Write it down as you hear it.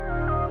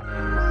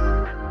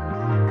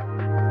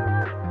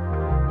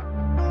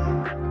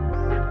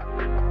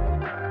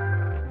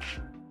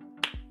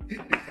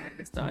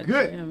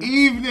Good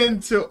evening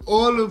to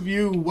all of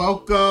you.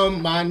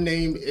 Welcome. My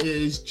name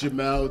is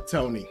Jamel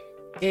Tony.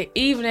 Good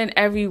evening,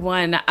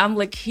 everyone. I'm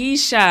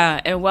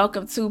Lakeisha, and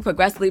welcome to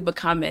Progressively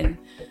Becoming.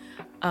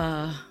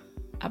 I'm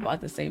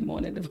about to say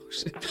morning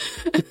devotion.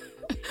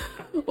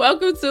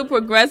 Welcome to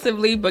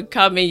Progressively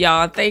Becoming,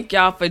 y'all. Thank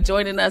y'all for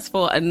joining us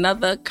for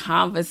another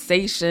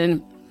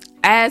conversation.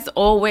 As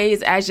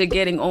always, as you're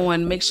getting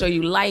on, make sure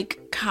you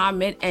like,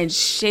 comment, and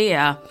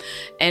share.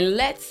 And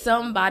let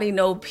somebody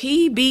know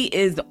PB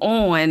is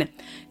on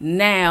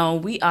now.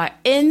 We are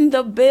in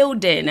the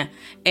building.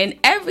 And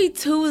every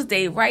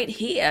Tuesday right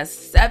here,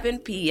 7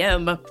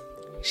 p.m.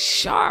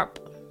 sharp.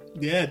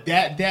 Yeah,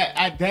 that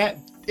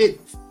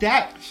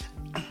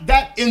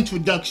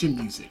introduction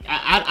music.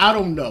 I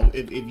don't know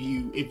if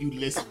you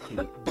listen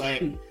to it,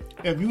 but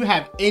if you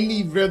have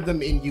any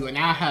rhythm in you, and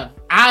I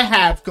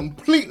have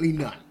completely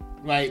none.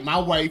 Right, my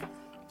wife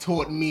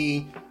taught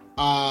me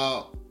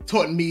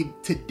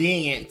to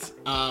dance,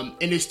 and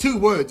it's two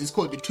words. It's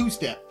called the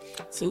two-step.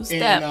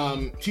 Two-step.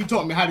 And she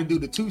taught me how to do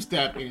the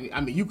two-step, and I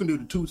mean, you can do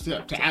the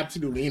two-step to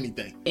absolutely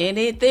anything.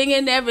 Anything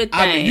and everything.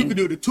 I mean, you can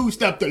do the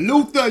two-step to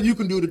Luther. You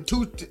can do the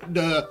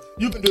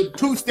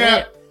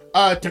two-step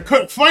to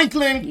Kirk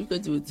Franklin. You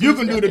can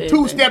do the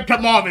two-step to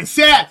Marvin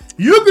Sapp.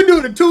 You can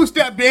do the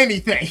two-step to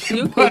anything.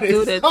 You can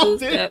do the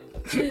two-step.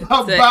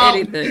 About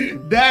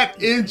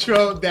that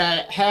intro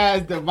that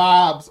has the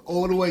vibes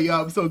all the way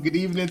up. So good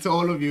evening to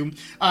all of you.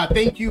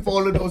 Thank you for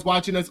all of those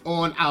watching us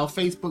on our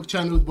Facebook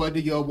channels, whether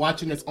you're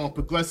watching us on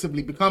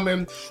Progressively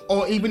Becoming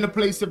or even the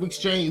Place of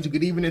Exchange.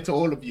 Good evening to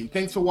all of you.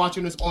 Thanks for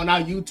watching us on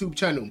our YouTube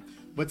channel.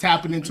 What's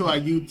happening to our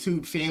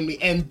YouTube family,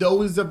 and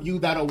those of you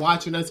that are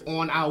watching us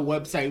on our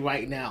website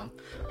right now.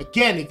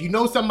 Again, if you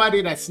know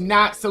somebody that's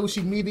not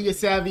social media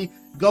savvy,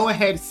 go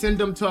ahead, send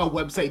them to our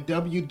website,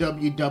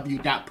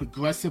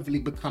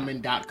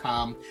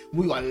 www.progressivelybecoming.com.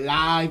 We are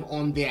live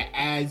on there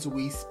as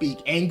we speak.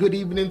 And good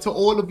evening to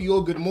all of you,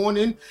 or good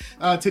morning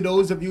to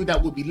those of you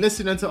that will be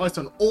listening to us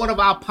on all of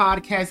our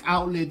podcast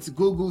outlets,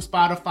 Google,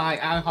 Spotify,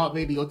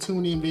 iHeartRadio,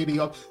 TuneIn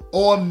Radio,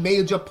 all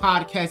major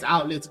podcast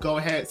outlets. Go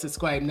ahead,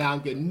 subscribe now,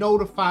 and get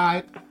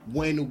notified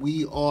when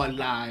we are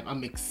live.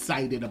 I'm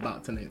excited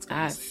about tonight's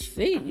conversation. I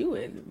see you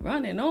is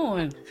running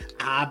on.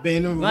 I've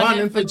been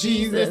running for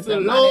Jesus a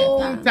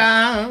long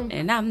time.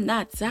 And I'm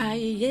not tired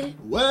yet.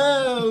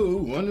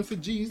 Whoa, running for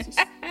Jesus.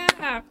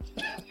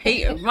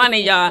 He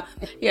running, y'all.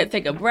 You gotta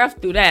take a breath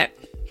through that.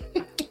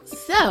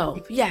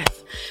 So,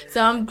 yes.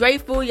 So I'm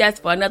grateful, yes,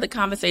 for another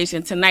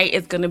conversation. Tonight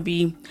is going to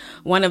be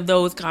one of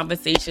those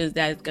conversations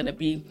that is going to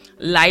be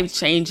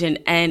life-changing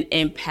and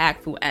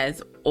impactful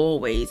as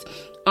always.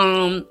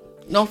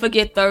 Don't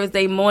forget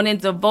Thursday morning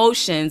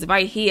devotions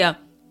right here,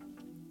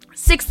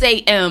 6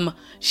 a.m.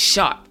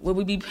 sharp, where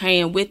we be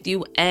praying with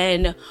you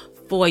and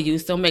for you.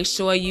 So make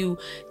sure you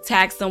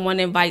tag someone,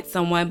 invite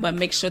someone, but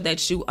make sure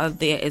that you are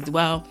there as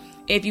well.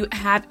 If you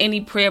have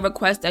any prayer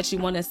requests that you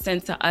want to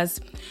send to us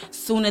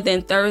sooner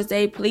than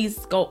Thursday, please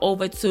go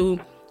over to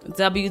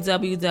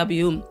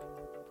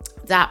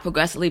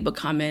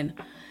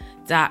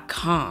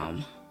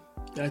www.progressivelybecoming.com.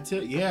 That's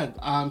it,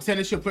 yeah. Send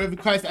us your prayer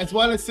requests as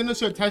well as send us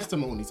your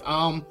testimonies.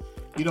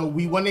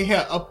 We want to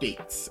hear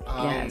updates.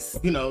 Yes.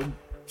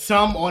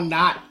 Some are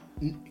not,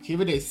 here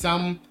it is,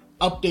 some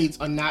updates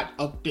are not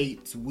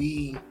updates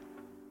we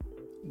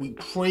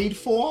prayed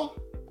for.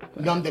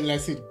 Right.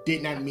 Nonetheless, it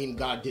did not mean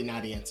God did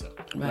not answer.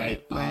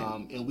 Right.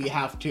 And we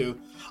have to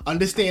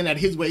understand that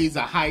his ways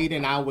are higher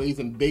than our ways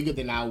and bigger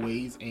than our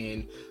ways.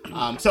 And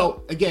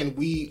so again,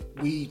 we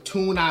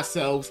tune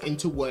ourselves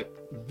into what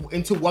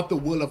the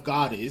will of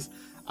God is.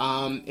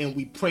 And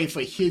we pray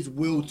for his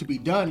will to be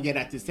done. Yet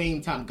at the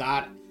same time,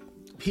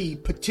 he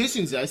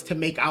petitions us to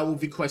make our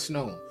requests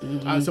known.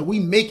 Mm-hmm. So we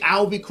make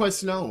our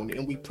requests known,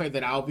 and we pray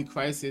that our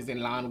request is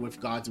in line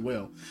with God's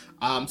will.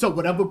 So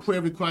whatever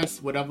prayer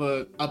requests,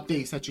 whatever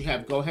updates that you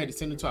have, go ahead and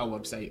send it to our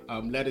website.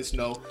 Let us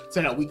know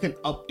so that we can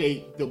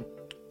update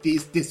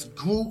this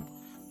group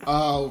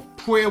of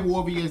prayer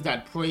warriors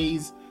that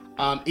prays.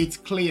 It's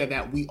clear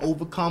that we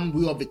overcome,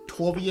 we are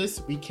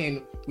victorious. We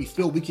feel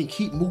we can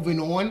keep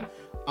moving on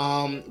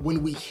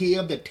when we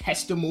hear the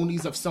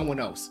testimonies of someone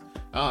else.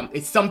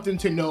 It's something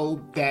to know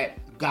that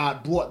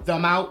God brought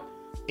them out.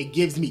 It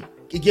gives me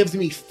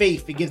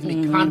faith. It gives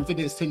me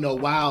confidence to know,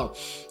 wow,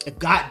 if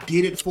God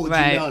did it for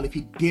Janelle, if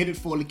he did it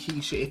for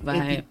Lakeisha,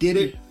 if he did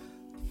it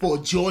for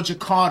Georgia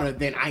Carter,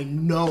 then I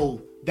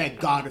know that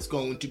God is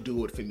going to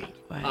do it for me.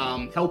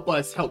 Right. Help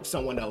us help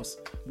someone else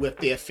with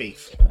their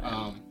faith.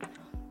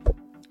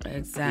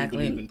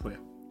 Exactly.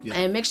 Yeah.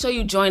 And make sure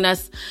you join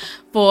us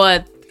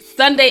for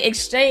Sunday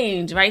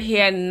Exchange right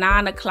here at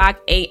 9:00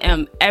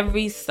 a.m.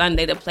 every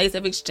Sunday, the Place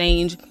of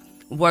Exchange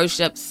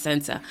Worship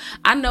Center.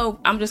 I know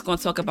I'm just going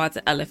to talk about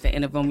the elephant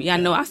in the room. Yeah, I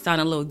know I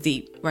sound a little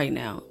deep right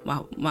now.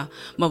 My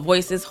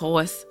voice is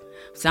hoarse,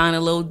 sound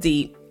a little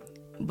deep,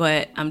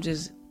 but I'm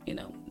just,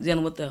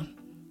 dealing with the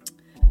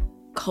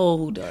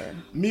cold or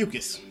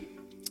mucus.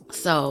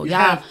 So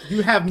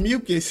you have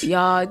mucus.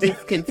 Y'all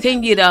just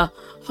continue to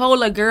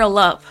hold a girl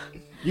up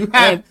You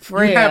and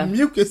prayer. have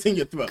mucus in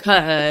your throat.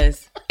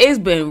 Because it's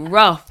been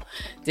rough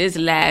this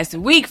last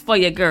week for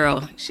your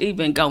girl. She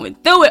been going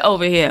through it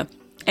over here.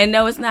 And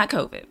no, it's not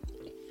COVID.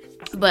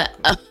 But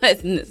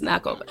it's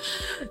not COVID.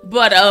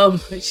 But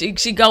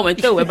she going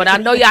through it. But I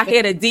know y'all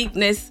hear the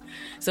deepness.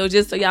 So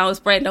just so y'all don't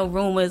spread no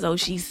rumors, oh,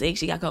 she's sick,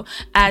 she got COVID.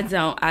 I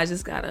don't. I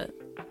just got a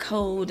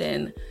cold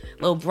and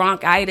a little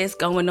bronchitis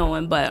going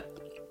on. But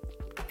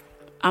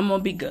I'm going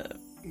to be good.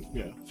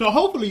 Yeah. So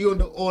hopefully you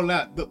know all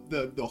that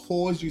the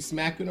whores you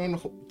smacking on.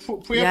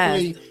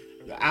 Prayerfully,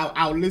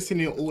 our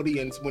listening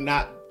audience will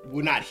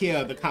not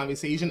hear the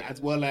conversation as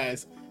well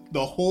as the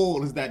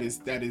whores that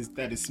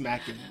is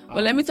smacking.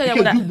 Well, let me tell you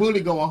because what you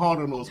really going hard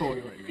on those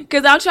whores right now.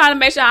 Because I'm trying to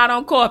make sure I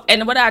don't cough.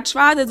 And what I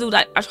try to do,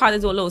 like I try to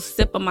do a little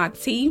sip of my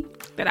tea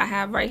that I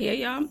have right here,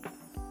 y'all.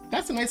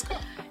 That's a nice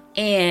cup.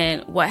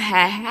 And what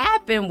had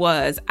happened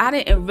was I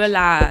didn't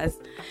realize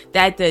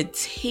that the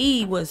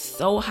tea was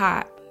so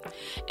hot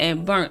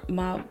and burnt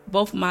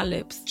both my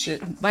lips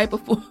right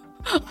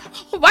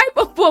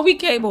before we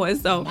came on.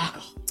 So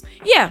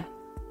yeah.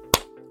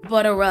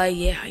 But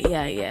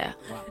yeah.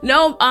 Wow.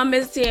 No,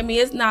 Miss Tammy,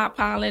 it's not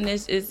pollen.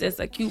 It's just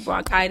acute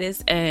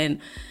bronchitis, and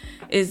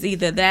it's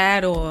either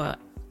that or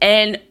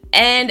and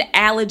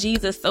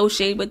allergies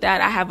associated with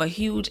that. I have a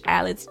huge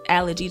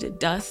allergy to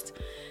dust,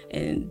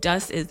 and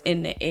dust is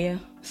in the air.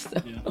 So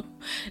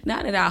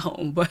not at our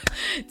home, but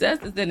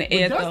dust is in the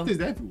air. Dust is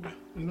everywhere.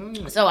 You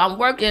know? So I'm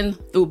working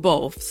through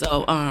both.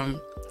 So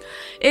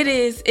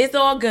it's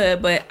all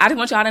good. But I just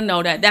want y'all to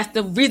know that that's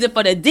the reason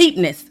for the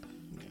deepness.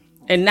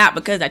 And not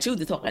because I choose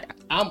to talk like that.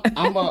 I'm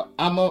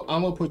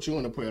gonna put you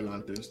on the prayer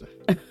line Thursday.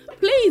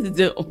 Please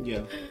do.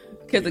 Yeah.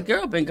 Because the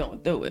girl been going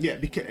through it. Yeah,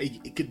 because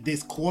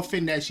this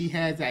coughing that she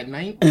has at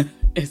night.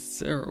 It's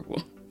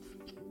terrible.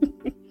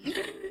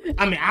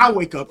 I mean, I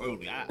wake up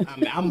early.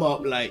 I'm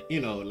up like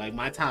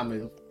my time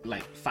is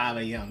like 5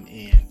 a.m.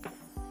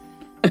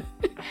 and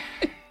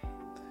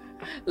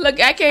look,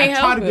 I can't help it. I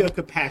try to be a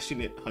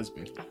compassionate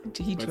husband.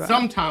 But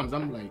sometimes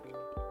I'm like,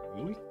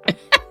 really?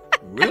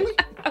 Really?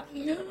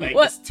 Like,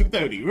 it's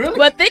 2:30, really?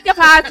 But think of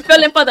how I'm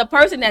feeling for the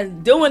person that's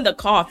doing the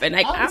coughing.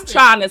 Like, I'm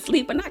trying to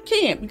sleep and I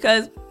can't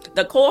because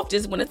the cough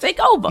just want to take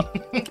over.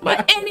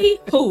 But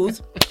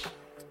anywho's,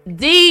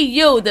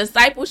 DU,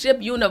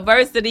 Discipleship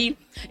University,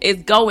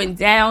 is going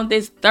down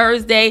this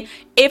Thursday.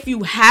 If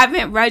you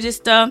haven't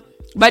registered,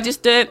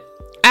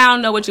 I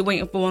don't know what you're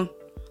waiting for.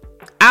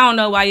 I don't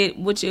know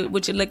what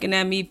you're looking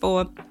at me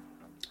for.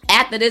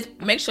 After this,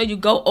 make sure you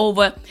go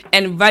over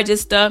and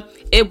register.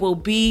 It will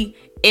be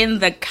in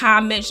the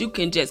comments. You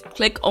can just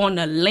click on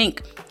the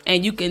link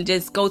and you can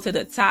just go to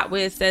the top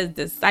where it says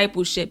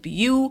Discipleship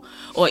U,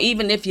 or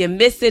even if you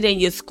miss it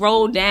and you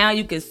scroll down,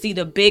 you can see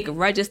the big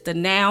register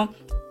now.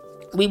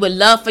 We would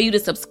love for you to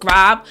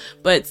subscribe,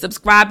 but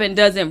subscribing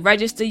doesn't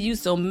register you,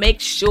 so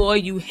make sure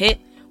you hit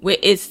where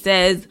it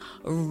says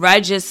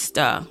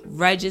register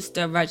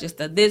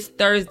this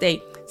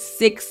Thursday,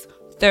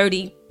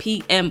 6:30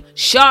 p.m.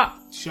 sharp.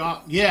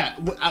 Yeah.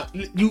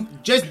 You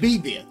just be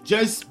there.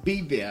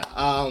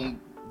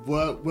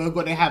 We're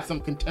going to have some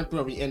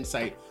contemporary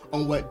insight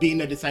on what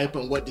being a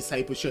disciple and what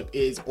discipleship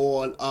is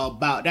all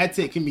about. That's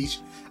it, Kamish.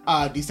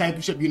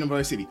 Discipleship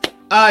University.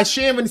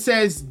 Sharon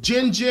says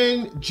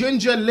ginger,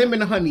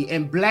 lemon honey,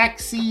 and black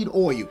seed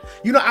oil.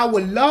 I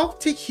would love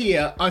to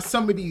hear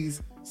some of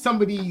these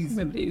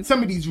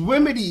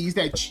remedies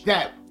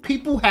that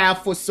people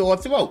have for sore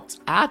throats.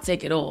 I'll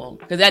take it all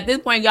because at this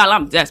point, y'all,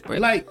 I'm desperate.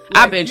 Like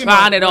I've been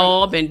trying it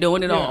all, been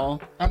doing it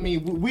all. I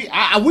mean, we've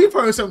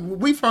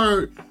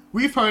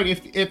heard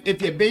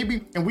if your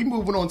baby, and we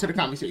moving on to the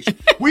conversation.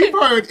 We've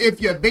heard if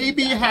your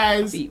baby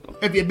has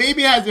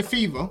a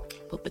fever,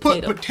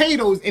 put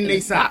potatoes in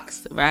their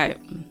socks. Right.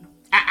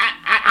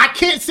 I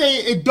can't say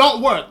it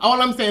don't work.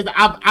 All I'm saying is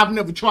I've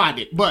never tried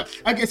it. But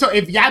okay, so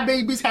if y'all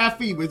babies have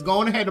fevers, go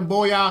on ahead and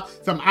boil y'all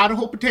some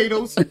Idaho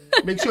potatoes.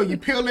 Make sure you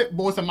peel it,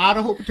 boil some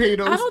Idaho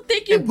potatoes. I don't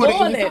think you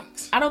boil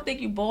it. I don't think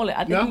you boil it.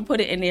 I think you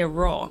put it in there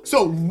raw.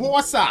 So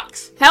raw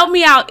socks. Help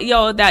me out,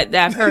 yo, that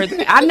I've heard.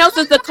 I know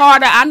Sister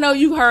Carter, I know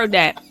you heard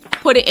that.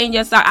 Put it in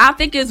your sock. I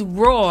think it's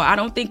raw. I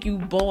don't think you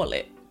boil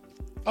it.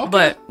 Okay.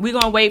 But we're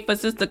going to wait for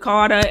Sister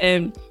Carter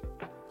and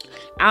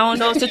I don't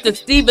know, Sister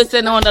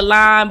Stevenson on the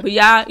line, but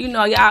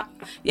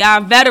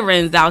y'all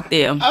veterans out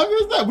there.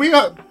 We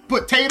heard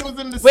potatoes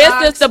in the socks.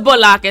 Where's Sister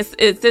Bullock and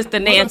Sister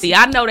Nancy?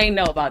 I know they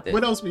know about this.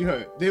 What else we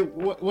heard?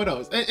 What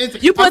else?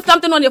 You put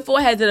something on your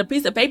forehead in a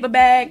piece of paper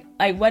bag,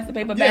 like wet the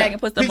paper bag and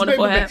put something on the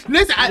forehead.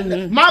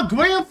 Listen, my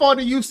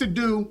grandfather used to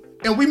do,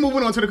 and we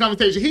moving on to the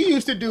conversation. He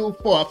used to do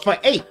for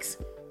aches.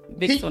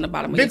 Vicks on the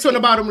bottom. Vicks on the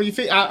bottom of your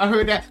feet. I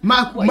heard that.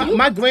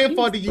 My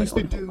grandfather used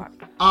to do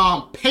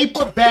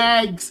paper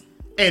bags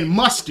and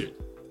mustard.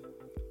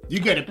 You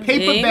get a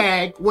paper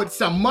bag with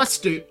some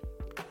mustard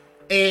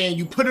and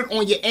you put it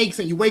on your aches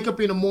and you wake up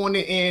in the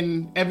morning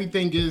and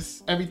everything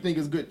is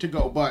good to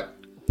go. But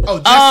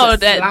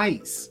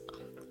slice.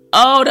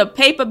 Oh, the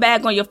paper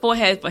bag on your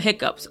forehead for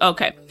hiccups.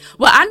 Okay.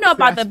 Well, I know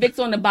about the Vicks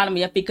on the bottom of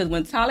your feet because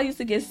when Tyler used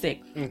to get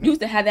sick, you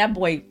used to have that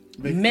boy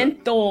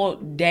menthol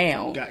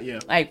down. Yeah.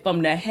 Like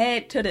from the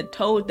head to the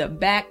toes, the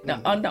back, the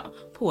under.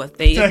 Poor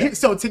thing.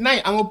 So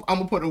tonight, I'm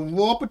gonna put a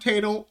raw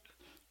potato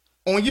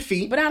on your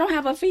feet. But I don't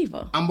have a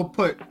fever. I'm gonna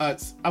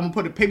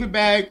put a paper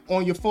bag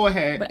on your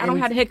forehead. But I don't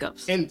have the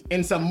hiccups.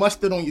 And some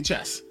mustard on your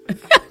chest.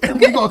 And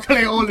we're gonna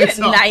clear all this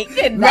up.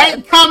 Good night.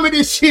 Night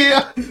comedy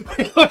share.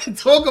 We're gonna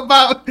talk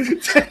about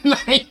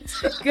tonight.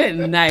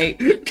 Good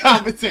night.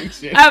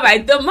 Conversation. All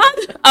right. The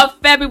month of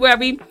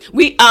February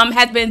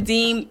has been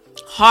deemed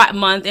Heart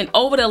Month, and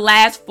over the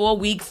last 4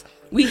 weeks,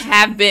 we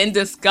have been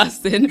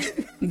discussing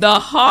the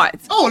heart.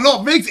 Oh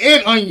Lord, mix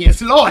and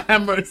onions. Lord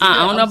have mercy.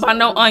 I don't know about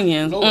no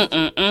onions.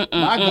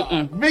 My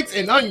God. Mix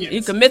and onions.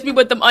 You can miss me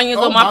with them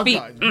onions on my feet.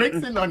 God. Mix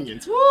and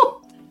onions.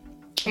 Woo.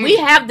 We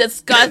have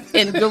discussed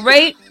in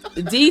great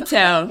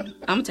detail.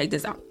 I'm gonna take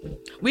this out.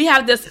 We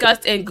have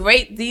discussed in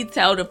great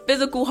detail the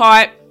physical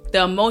heart,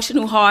 the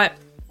emotional heart,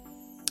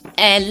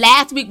 and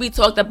last week we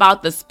talked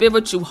about the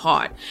spiritual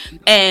heart.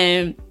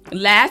 And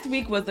last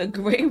week was a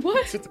great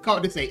one. Sister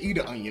Carter say eat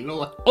an onion,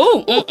 Lord.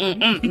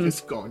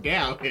 It's going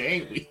down here,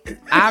 ain't we?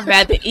 I'd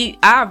rather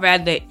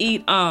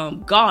eat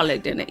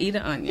garlic than to eat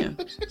an onion.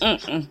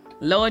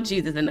 Lord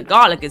Jesus, and the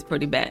garlic is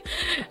pretty bad.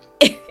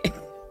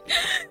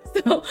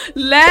 So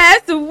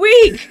last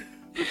week,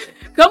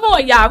 come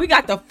on, y'all, we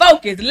got to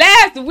focus.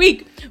 Last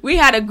week, we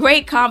had a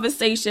great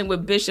conversation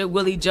with Bishop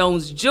Willie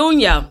Jones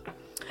Jr.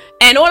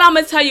 And all I'm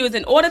going to tell you is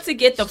in order to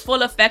get the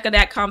full effect of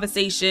that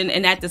conversation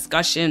and that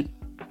discussion,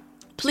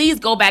 please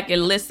go back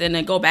and listen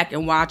and go back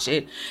and watch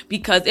it,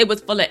 because it was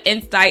full of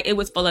insight. It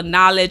was full of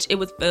knowledge. It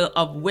was full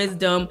of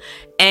wisdom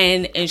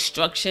and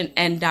instruction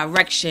and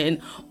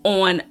direction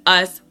on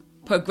us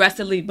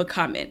progressively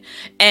becoming.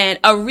 And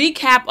a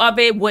recap of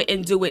it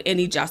wouldn't do it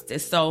any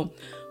justice. So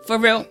for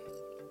real,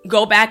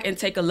 go back and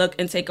take a look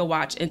and take a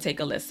watch and take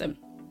a listen.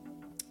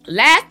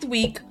 Last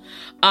week,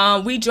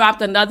 we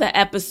dropped another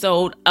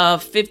episode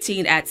of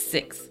 15 at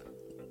 6.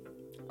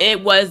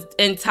 It was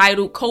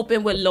entitled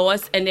Coping with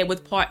Loss, and it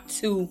was part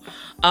 2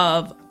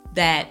 of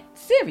that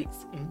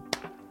series.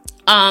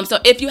 So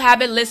if you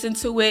haven't listened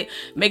to it,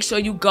 make sure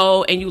you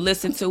go and you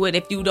listen to it.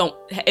 If you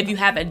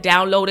haven't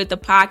downloaded the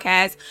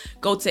podcast,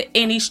 go to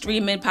any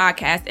streaming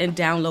podcast and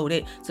download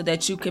it so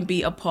that you can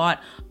be a part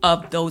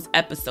of those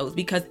episodes.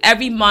 Because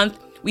every month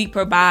we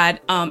provide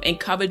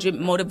encouragement,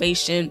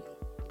 motivation,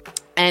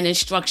 and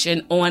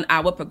instruction on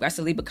our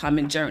progressively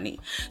becoming journey.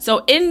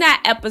 So in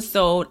that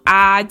episode,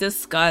 I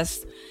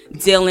discussed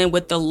dealing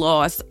with the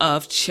loss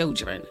of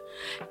children.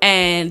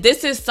 And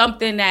this is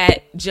something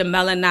that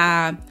Jamel and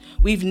I,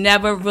 we've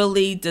never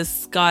really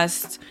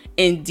discussed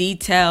in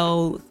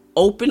detail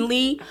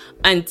openly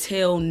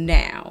until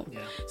now. Yeah.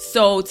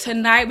 So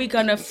tonight we're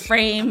going to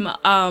frame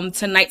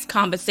tonight's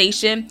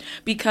conversation,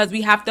 because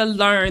we have to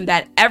learn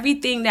that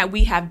everything that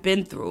we have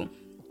been through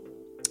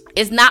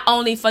is not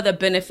only for the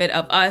benefit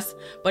of us,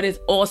 but it's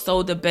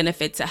also the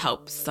benefit to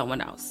help someone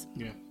else.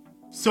 Yeah.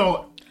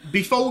 So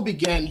before we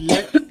begin,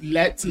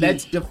 let's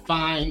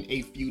define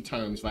a few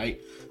terms, right?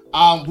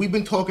 We've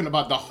been talking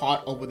about the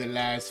heart over the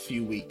last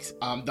few weeks.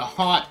 The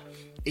heart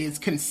is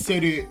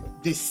considered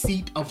the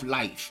seat of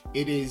life.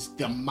 It is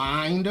the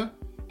mind.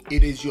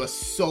 It is your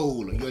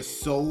soul. Your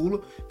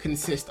soul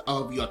consists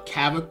of your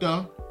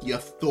character, your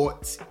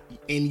thoughts,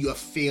 and your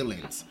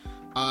feelings.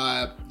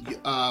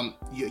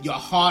 Your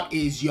heart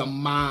is your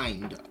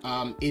mind.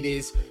 It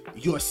is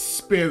your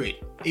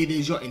spirit. It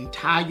is your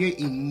entire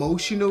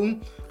emotional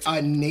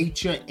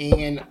nature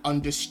and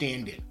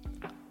understanding.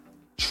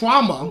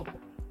 Trauma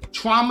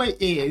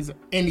is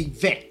an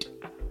event.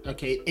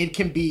 Okay, it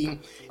can be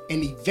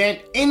an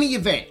event, any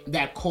event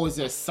that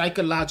causes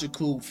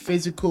psychological,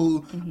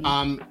 physical,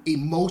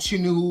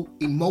 emotional,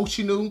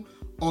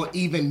 or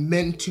even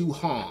mental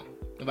harm.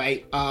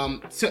 Right.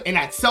 So, and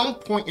at some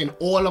point in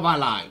all of our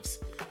lives,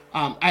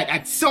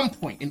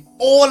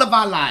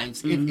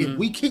 if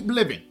we keep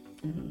living,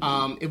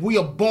 if we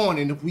are born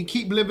and if we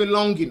keep living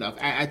long enough,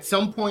 at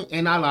some point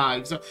in our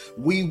lives,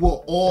 we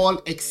will all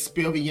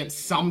experience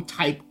some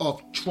type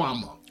of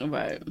trauma.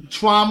 Right.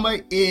 Trauma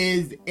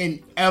is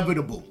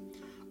inevitable.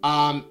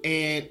 And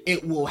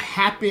it will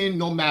happen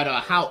no matter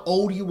how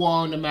old you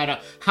are, no matter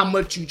how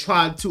much you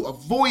try to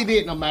avoid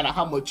it, no matter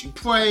how much you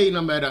pray,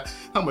 no matter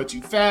how much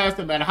you fast,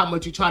 no matter how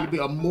much you try to be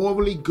a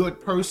morally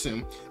good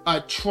person.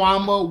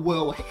 Trauma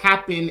will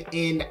happen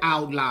in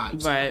our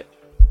lives. Right.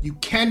 You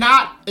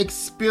cannot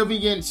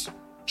experience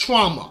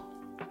trauma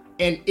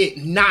and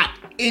it not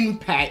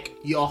impact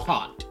your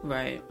heart.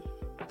 Right.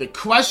 The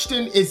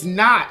question is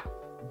not,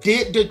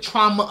 did the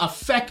trauma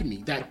affect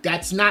me?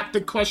 That's not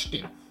the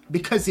question.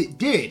 Because it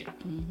did.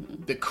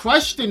 Mm-hmm. The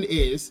question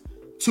is,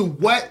 to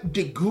what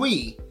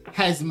degree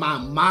has my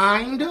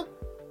mind,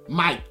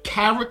 my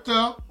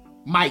character,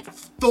 my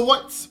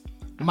thoughts,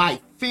 my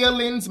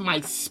feelings,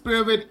 my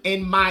spirit,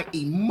 and my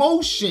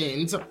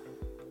emotions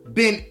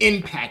been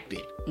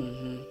impacted?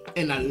 Mm-hmm.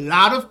 And a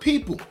lot of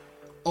people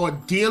are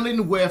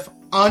dealing with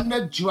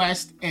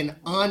unaddressed and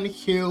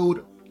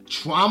unhealed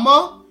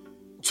trauma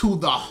to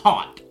the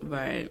heart.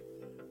 Right.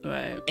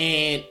 Right.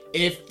 And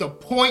if the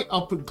point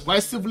of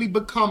progressively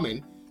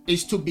becoming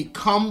is to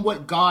become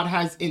what God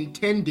has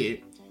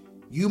intended,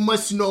 you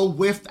must know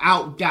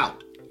without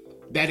doubt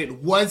that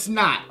it was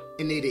not,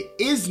 and it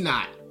is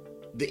not,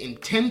 the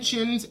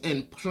intentions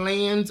and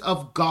plans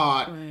of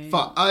God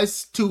for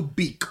us to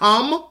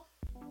become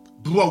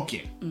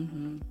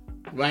broken.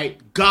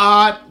 Right?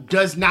 God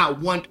does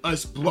not want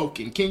us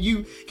broken. Can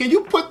you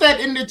put that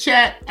in the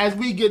chat as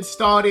we get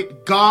started?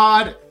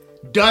 God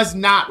does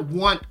not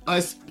want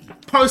us,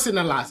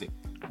 personalize it.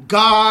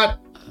 God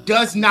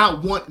does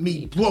not want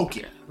me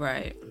broken.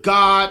 Right.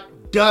 God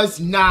does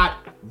not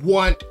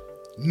want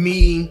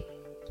me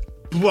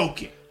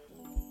broken.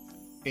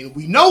 And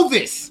we know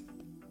this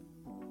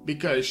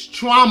because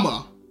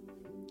trauma,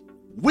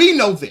 we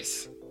know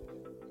this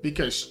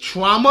because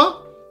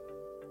trauma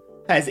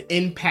has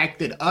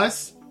impacted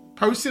us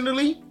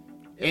personally.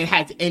 It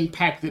has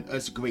impacted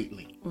us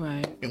greatly.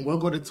 Right. And we're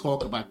going to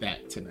talk about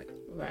that tonight.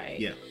 Right.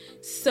 Yeah.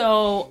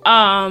 So,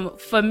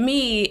 for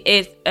me,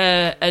 it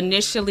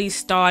initially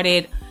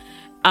started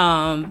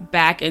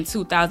back in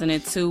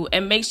 2002,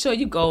 and make sure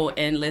you go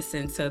and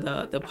listen to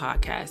the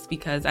podcast,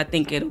 because I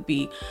think it'll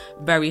be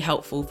very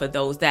helpful for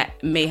those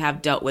that may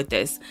have dealt with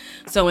this.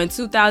 So in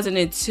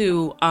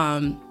 2002,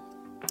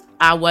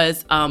 I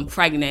was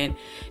pregnant,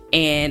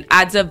 and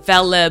I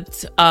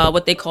developed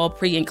what they call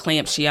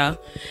preeclampsia.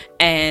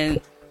 And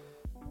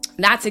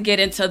not to get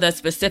into the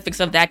specifics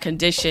of that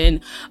condition,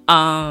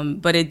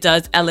 but it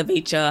does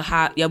elevate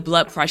your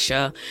blood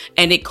pressure,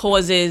 and it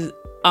causes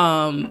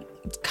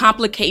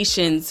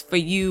complications for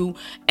you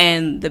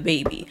and the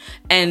baby.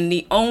 And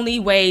the only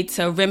way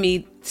to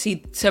remedy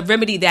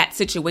that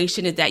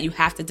situation is that you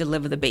have to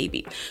deliver the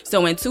baby.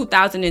 So in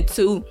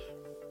 2002,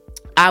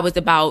 I was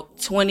about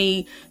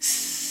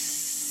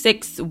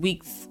 26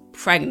 weeks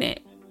pregnant,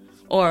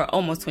 or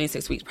almost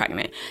 26 weeks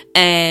pregnant,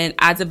 and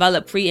I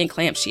developed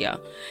preeclampsia,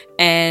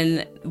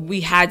 and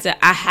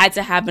I had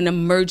to have an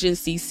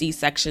emergency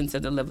C-section to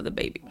deliver the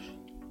baby.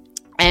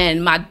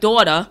 And my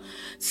daughter,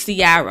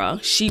 Ciara,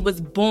 she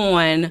was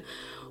born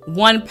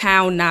 1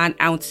 pound 9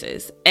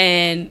 ounces,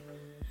 and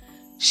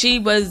she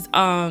was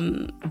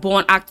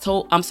born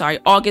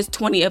August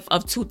 20th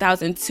of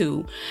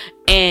 2002,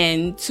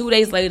 and 2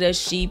 days later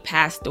she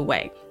passed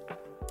away.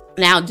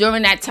 Now,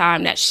 during that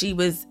time that she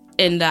was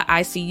in the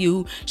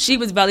ICU, she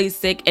was very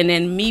sick, and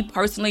then me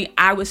personally,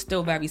 I was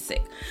still very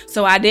sick.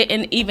 So I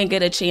didn't even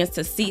get a chance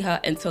to see her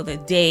until the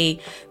day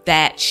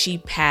that she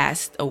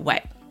passed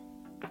away.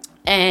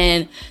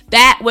 And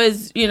that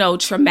was,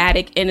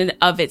 traumatic in and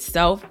of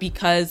itself,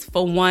 because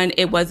for one,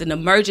 it was an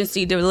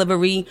emergency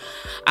delivery.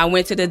 I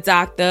went to the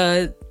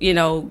doctor,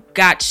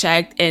 got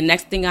checked, and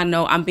next thing I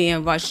know, I'm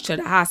being rushed to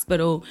the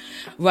hospital,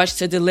 rushed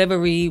to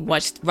delivery,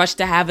 rushed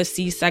to have a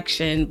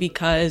C-section,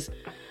 because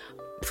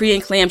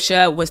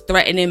preeclampsia was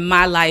threatening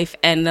my life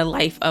and the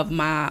life of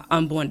my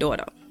unborn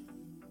daughter.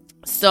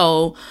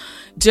 So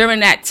during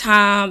that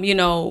time,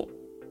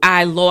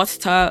 I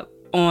lost her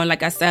on,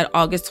 like I said,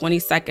 August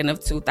 22nd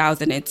of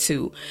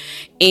 2002.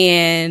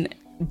 And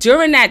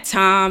during that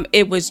time,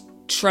 it was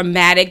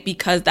traumatic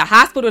because the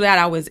hospital that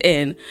I was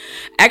in,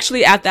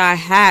 actually after I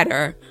had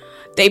her,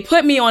 they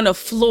put me on the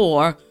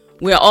floor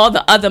where all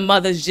the other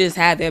mothers just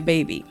had their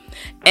baby.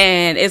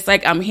 And it's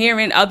like I'm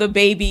hearing other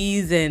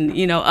babies and,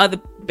 other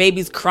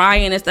babies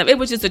crying and stuff. It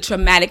was just a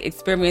traumatic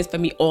experience for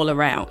me all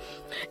around.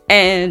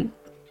 And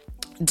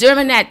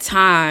during that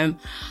time,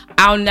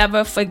 I'll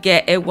never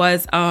forget, it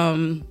was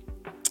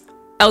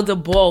Elder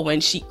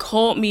Baldwin. She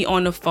called me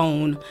on the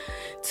phone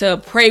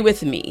to pray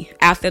with me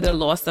after the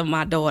loss of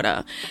my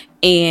daughter.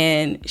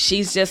 And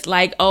she's just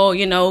like, oh,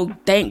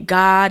 thank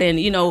God. And,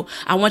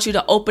 I want you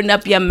to open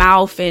up your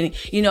mouth and,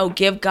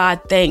 give God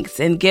thanks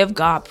and give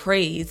God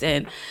praise.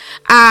 And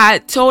I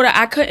told her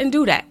I couldn't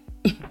do that.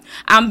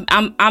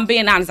 I'm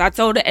being honest. I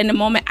told her in the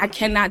moment, I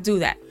cannot do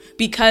that,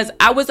 because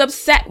I was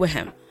upset with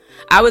him.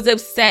 I was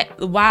upset.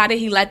 Why did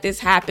he let this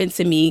happen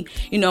to me?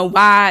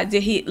 Why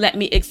did he let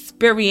me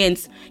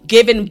experience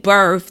giving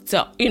birth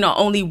to,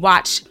 only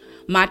watch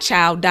my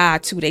child die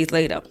 2 days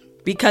later?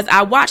 Because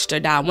I watched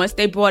her die. Once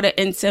they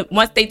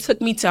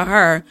took me to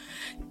her,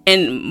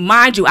 and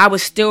mind you, I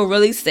was still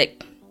really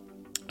sick,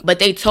 but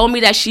they told me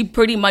that she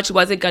pretty much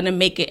wasn't going to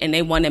make it, and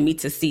they wanted me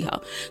to see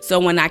her. So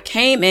when I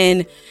came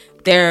in,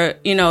 there,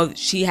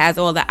 she has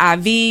all the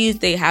IVs,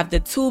 they have the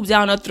tubes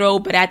down her throat,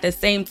 but at the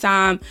same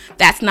time,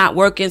 that's not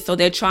working. So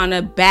they're trying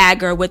to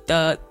bag her with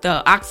the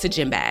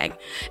oxygen bag.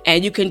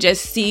 And you can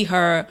just see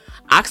her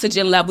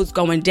oxygen levels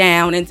going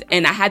down.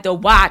 And I had to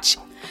watch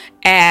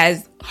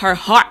as her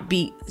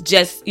heartbeat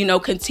just,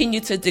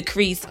 continued to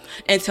decrease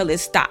until it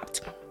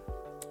stopped.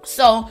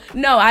 So,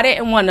 no, I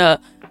didn't want to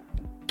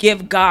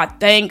give God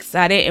thanks.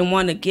 I didn't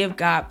want to give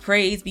God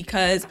praise,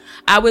 because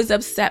I was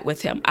upset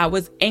with him. I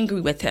was angry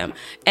with him.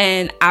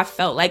 And I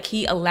felt like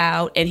he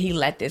allowed and he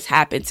let this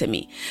happen to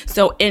me.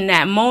 So in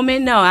that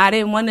moment, no, I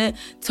didn't want to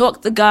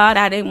talk to God.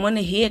 I didn't want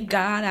to hear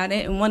God. I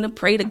didn't want to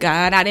pray to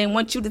God. I didn't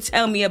want you to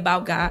tell me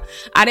about God.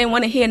 I didn't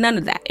want to hear none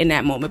of that in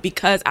that moment,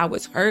 because I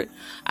was hurt.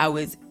 I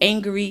was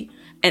angry,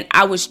 and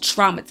I was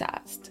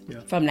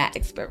traumatized from that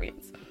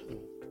experience.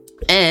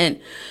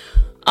 And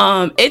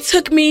It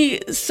took me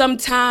some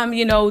time,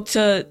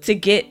 to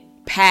get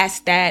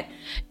past that.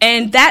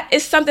 And that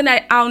is something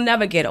that I'll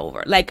never get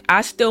over. Like,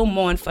 I still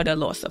mourn for the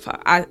loss of her.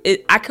 I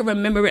can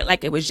remember it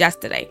like it was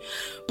yesterday.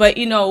 But,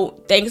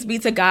 thanks be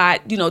to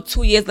God,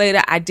 2 years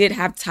later, I did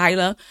have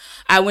Tyler.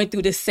 I went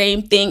through the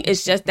same thing.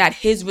 It's just that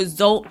his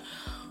result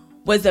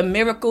was a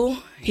miracle.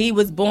 He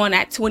was born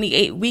at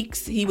 28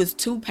 weeks. He was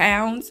 2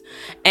 pounds,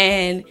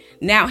 and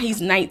now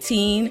he's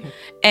 19,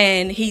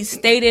 and he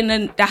stayed in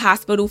the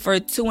hospital for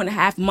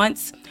 2.5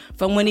 months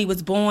from when he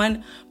was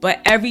born. But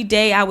every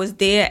day I was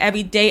there.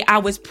 Every day I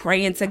was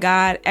praying to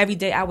God. Every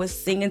day I was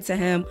singing to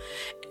him,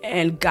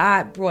 and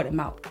God brought him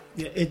out.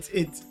 Yeah,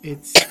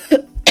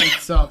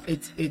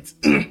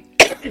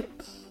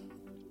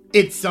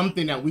 it's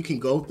something that we can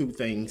go through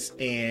things,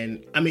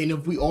 and I mean,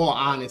 if we all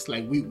honest,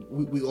 like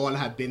we all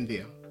have been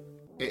there.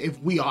 If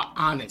we are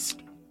honest,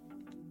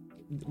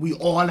 we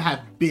all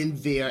have been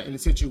there in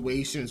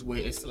situations where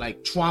it's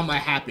like trauma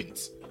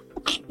happens,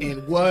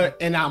 and we're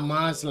in our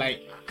minds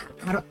like,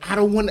 I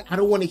don't want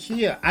to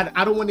hear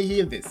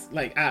this,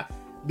 like,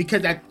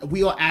 because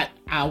we are at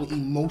our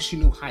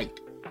emotional height,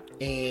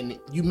 and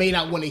you may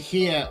not want to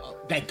hear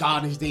that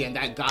God is there and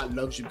that God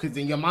loves you, because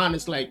in your mind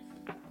it's like,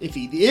 if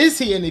he is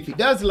here and if he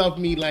does love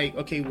me, like,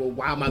 okay, well,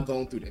 why am I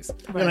going through this?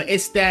 Right.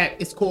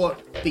 It's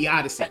called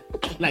theodicy.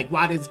 Like,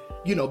 why does,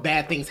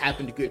 bad things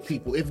happen to good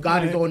people? If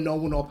God is all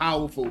knowing or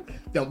powerful,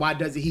 then why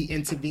doesn't he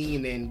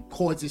intervene and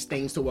causes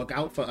things to work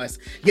out for us?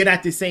 Yet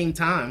at the same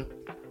time,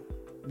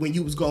 when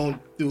you was going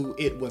through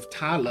it with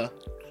Tyler,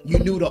 you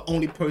knew the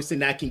only person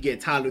that can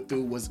get Tyler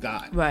through was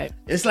God. Right.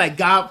 It's like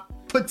God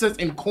puts us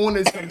in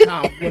corners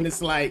sometimes when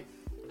it's like,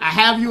 I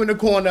have you in the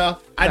corner.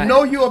 I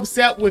know you're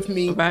upset with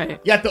me.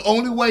 Right. Yet the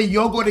only way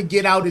you're going to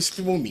get out is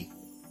through me.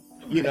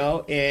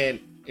 And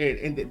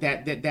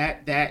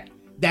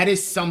that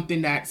is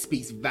something that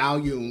speaks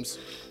volumes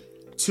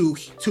to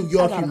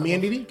your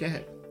humanity. Go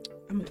ahead.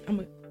 I'm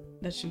gonna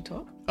let you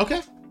talk.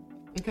 Okay.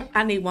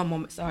 I need one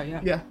moment. Sorry.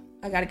 Yeah.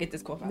 I gotta get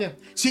this cough out. Yeah.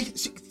 She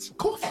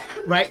cough,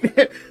 right?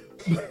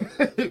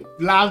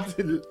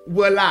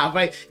 We're live,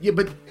 right? Yeah,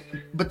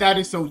 but that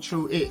is so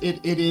true.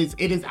 It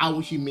is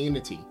our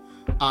humanity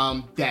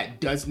that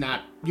does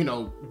not,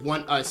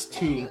 want us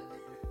to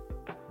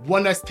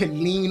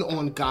lean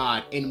on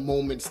God in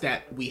moments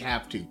that we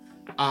have to.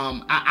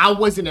 I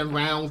wasn't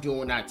around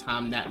during that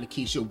time that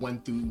Lakeisha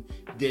went through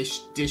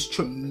this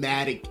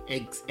traumatic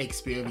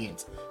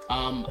experience.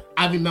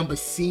 I remember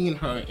seeing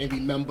her and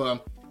remember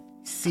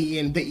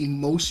seeing the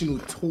emotional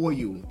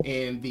toil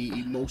and the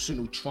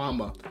emotional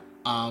trauma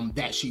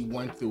that she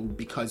went through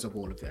because of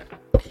all of that.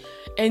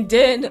 And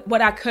then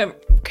what I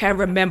can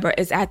remember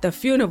is at the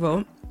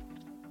funeral,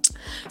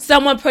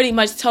 someone pretty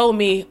much told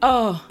me,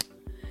 "Oh,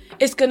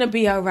 it's gonna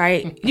be all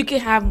right. You can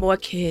have more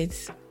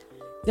kids.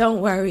 Don't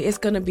worry, it's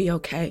gonna be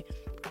okay."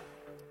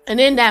 And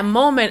in that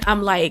moment,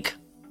 I'm like,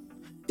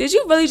 did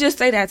you really just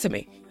say that to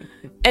me?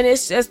 And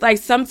it's just like,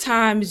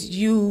 sometimes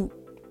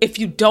if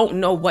you don't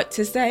know what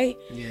to say,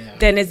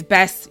 then it's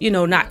best,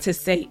 not to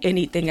say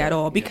anything at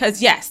all.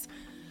 Because yes,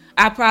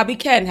 I probably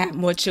can have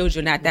more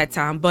children at that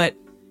time, but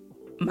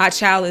my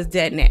child is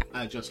dead now.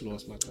 I just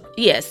lost my child.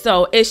 Yeah,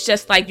 so it's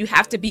just like, you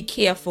have to be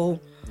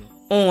careful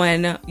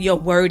on your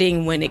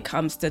wording when it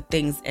comes to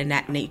things in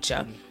that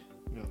nature.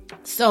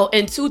 So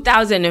in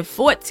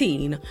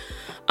 2014,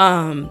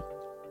 Jamel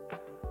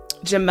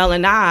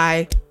and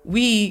I,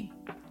 we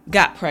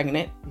got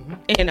pregnant,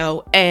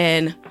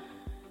 and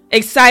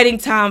exciting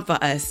time for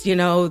us.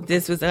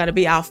 This was going to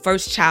be our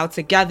first child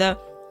together,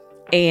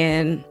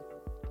 and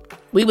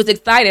we was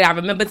excited. I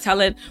remember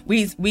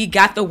we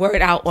got the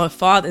word out on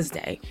Father's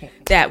Day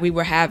that we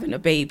were having a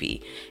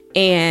baby,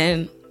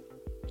 and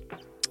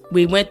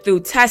we went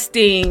through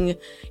testing,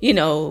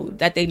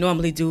 that they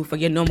normally do for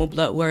your normal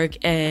blood work.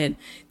 And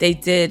they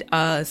did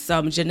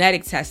some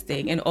genetic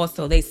testing. And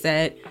also they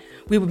said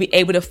we would be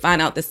able to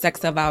find out the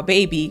sex of our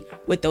baby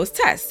with those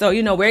tests. So,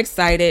 we're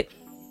excited.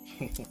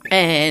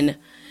 And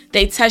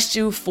they test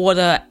you for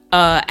the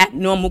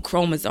abnormal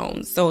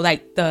chromosomes. So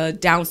like the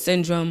Down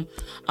syndrome,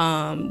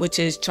 which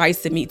is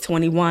trisomy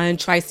 21,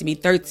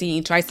 trisomy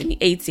 13, trisomy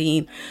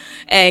 18.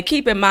 And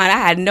keep in mind, I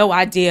had no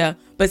idea.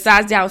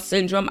 Besides Down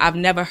syndrome, I've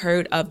never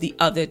heard of the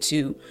other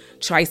 2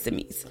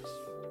 trisomies.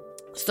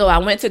 So I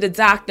went to the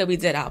doctor, we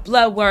did our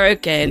blood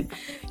work, and,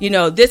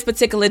 this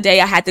particular day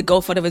I had to go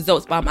for the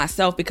results by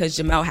myself because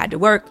Jamel had to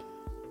work.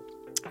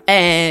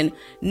 And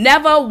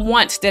never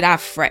once did I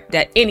fret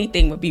that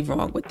anything would be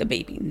wrong with the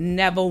baby.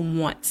 Never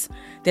once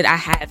did I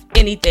have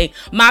anything.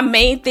 My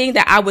main thing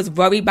that I was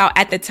worried about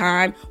at the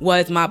time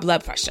was my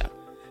blood pressure.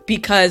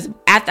 Because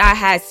after I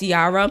had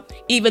Ciara,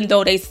 even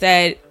though they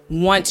said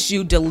once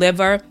you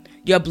deliver,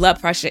 your blood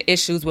pressure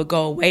issues would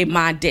go away,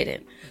 mine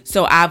didn't.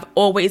 So I've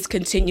always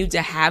continued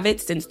to have it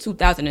since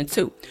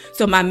 2002.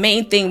 So my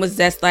main thing was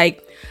just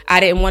like, I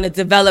didn't want to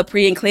develop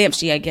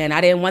preeclampsia again. I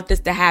didn't want this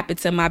to happen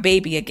to my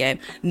baby again.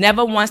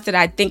 Never once did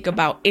I think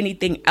about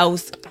anything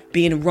else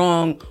being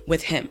wrong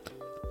with him.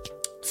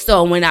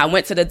 So when I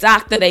went to the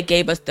doctor, they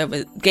gave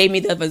me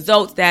the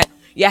results that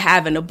you're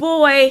having a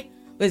boy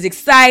was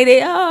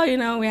excited.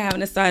 Oh, we're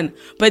having a son.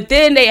 But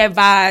then they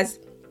advised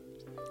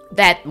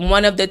that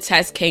one of the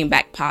tests came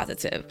back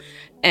positive,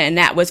 and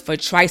that was for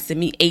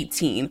trisomy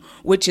 18,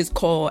 which is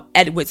called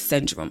Edwards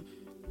syndrome.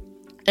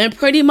 And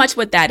pretty much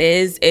what that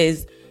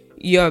is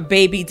your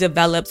baby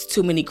develops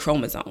too many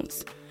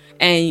chromosomes.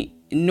 And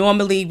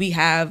normally we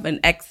have an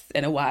X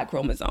and a Y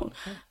chromosome.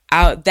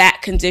 That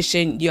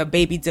condition, your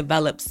baby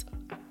develops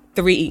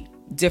 3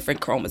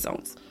 different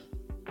chromosomes.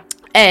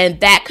 And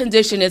that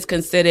condition is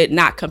considered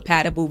not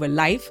compatible with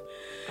life.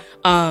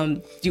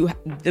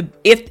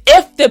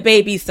 If the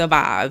baby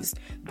survives,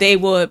 they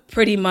would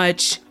pretty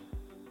much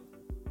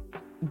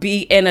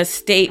be in a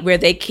state where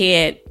they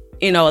can't,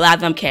 a lot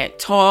of them can't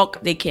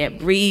talk, they can't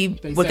breathe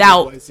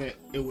without.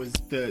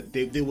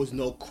 There was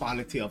no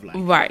quality of life.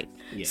 Right.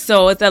 Yeah.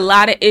 So it's a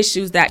lot of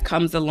issues that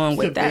comes along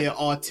with that. Severe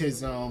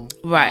autism.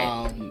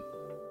 Right.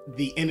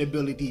 The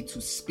inability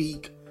to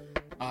speak,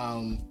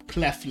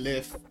 cleft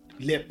lip.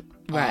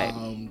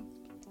 Right.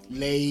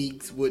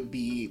 Legs would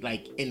be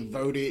like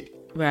inverted.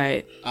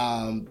 Right.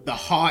 The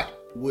heart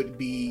would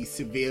be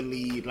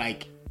severely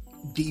like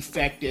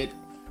defected.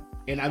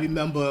 And I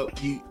remember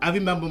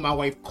my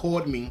wife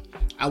called me.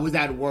 I was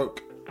at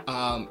work,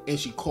 and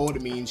she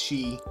called me, and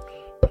she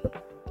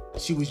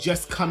was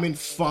just coming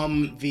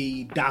from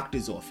the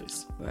doctor's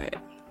office. Right.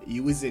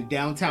 You was in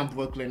downtown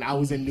Brooklyn. I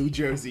was in New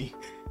Jersey,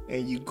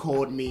 and you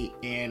called me,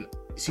 and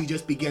she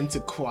just began to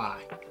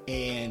cry.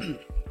 And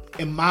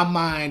in my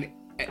mind,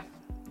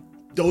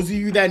 those of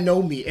you that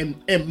know me,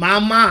 in my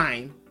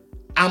mind,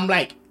 I'm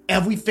like,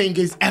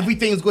 everything's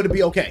going to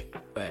be okay.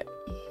 Right.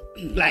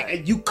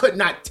 Like, you could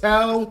not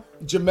tell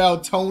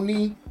Jamel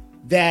Tony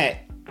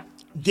that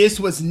this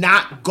was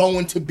not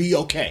going to be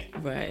okay.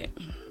 Right.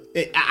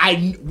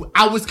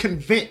 I was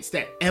convinced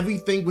that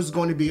everything was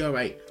going to be all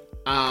right.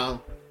 I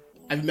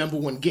remember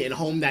when getting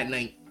home that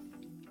night,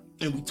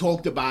 and we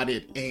talked about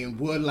it, and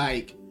we're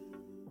like,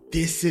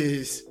 this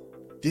is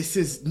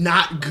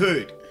not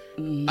good.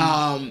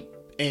 Mm-hmm.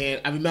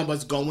 And I remember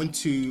us going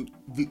to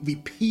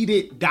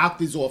repeated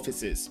doctor's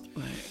offices.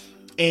 Right.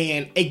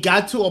 And it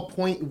got to a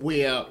point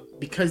where,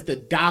 because the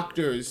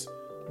doctors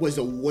was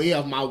aware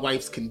of my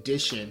wife's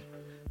condition,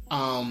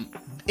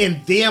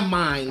 in their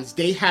minds,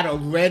 they had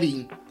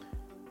already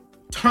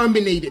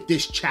terminated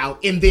this child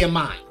in their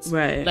minds.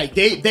 Right. Like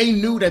they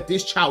knew that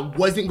this child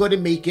wasn't going to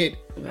make it.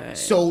 Right.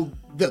 So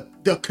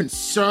the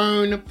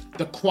concern,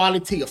 the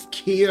quality of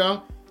care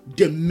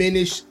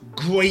diminished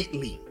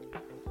greatly.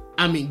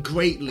 I mean,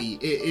 greatly.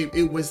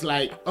 It was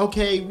like,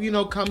 okay,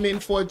 come in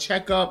for a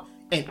checkup.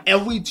 And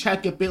every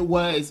checkup, it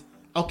was,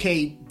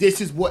 okay,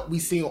 this is what we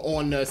see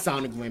on the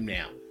sonogram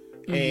now.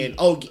 Mm-hmm. And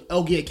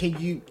oh yeah, can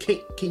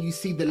you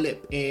see the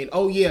lip? And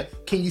oh yeah,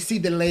 can you see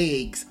the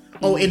legs?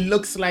 Mm-hmm. Oh, it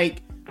looks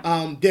like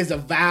there's a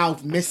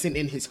valve missing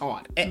in his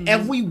heart. And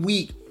every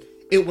week,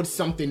 it was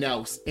something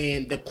else,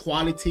 and the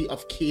quality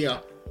of care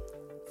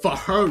for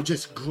her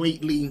just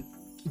greatly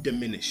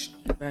diminished.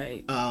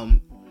 Right.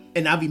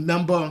 And I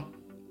remember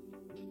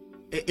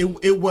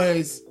it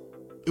was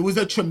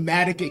a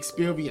traumatic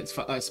experience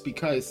for us,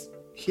 because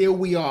here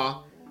we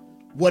are,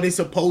 what is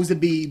supposed to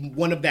be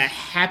one of the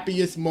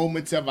happiest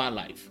moments of our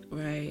life.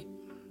 Right.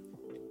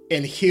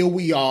 And here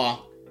we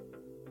are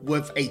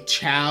with a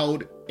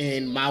child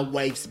in my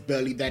wife's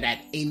belly that at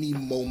any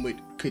moment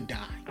could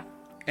die.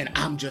 And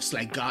I'm just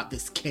like, God,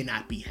 this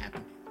cannot be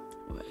happening.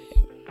 Right.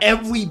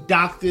 Every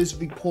doctor's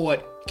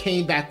report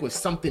came back with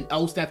something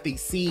else that they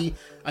see,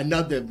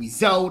 another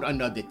result,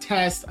 another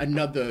test,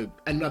 another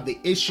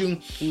issue.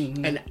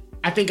 Mm-hmm. And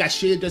I think I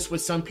shared this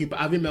with some people.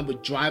 I remember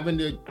driving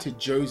to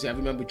Jersey. I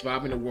remember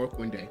driving to work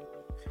one day,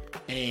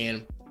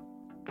 and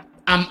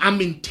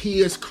I'm in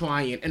tears,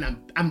 crying, and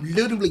I'm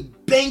literally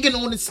banging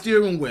on the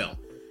steering wheel,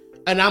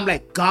 and I'm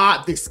like,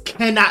 God, this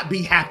cannot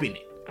be happening.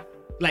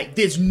 Like,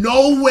 there's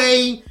no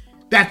way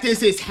that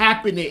this is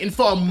happening. And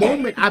for a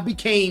moment, I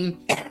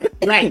became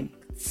like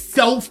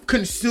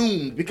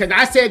self-consumed, because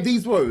I said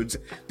these words: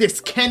 this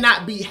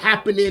cannot be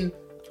happening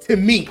to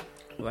me.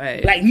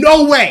 Right. Like,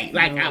 no way.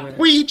 Like, no I way.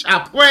 preach, I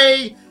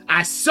pray,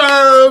 I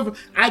serve,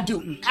 I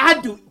do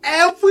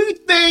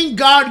everything,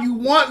 God, you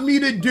want me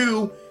to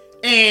do.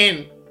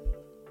 And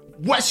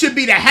what should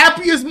be the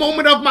happiest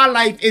moment of my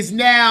life is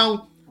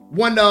now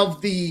one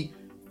of the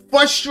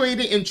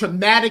frustrating and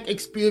traumatic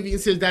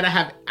experiences that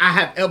I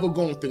have ever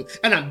gone through.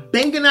 And I'm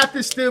banging out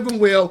the steering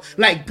wheel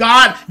like,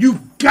 God,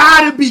 you've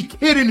gotta be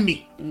kidding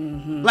me.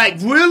 Mm-hmm.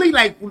 Like, really?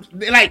 Like,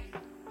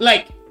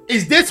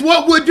 is this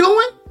what we're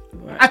doing?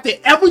 Right. After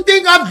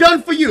everything I've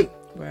done for you.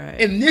 Right.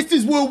 And this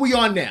is where we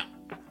are now.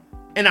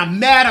 And I'm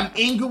mad, I'm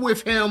angry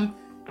with him.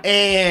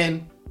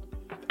 And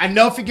I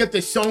never forget,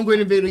 the song in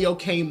the video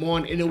came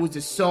on, and it was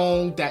a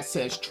song that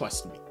says,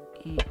 Trust Me.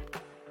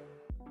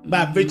 Mm-hmm.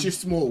 By Richard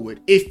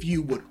Smallwood. If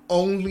you would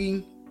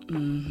only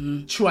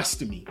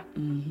trust me.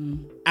 Mm-hmm.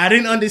 I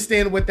didn't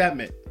understand what that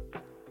meant.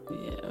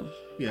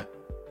 Yeah.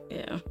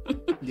 Yeah.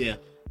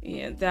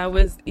 Yeah,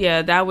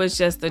 that was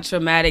just a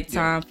traumatic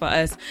time for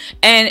us.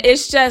 And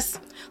it's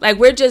just like,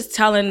 we're just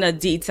telling the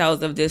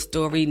details of this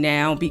story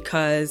now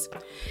because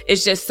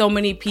it's just so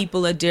many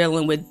people are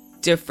dealing with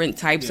different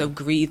types of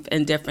grief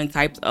and different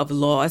types of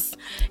loss.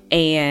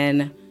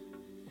 And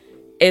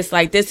it's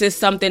like, this is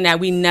something that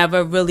we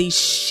never really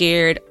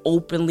shared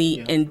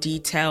openly in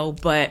detail,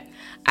 but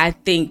I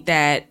think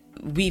that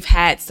we've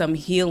had some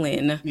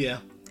healing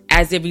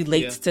as it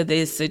relates to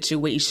this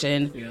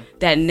situation,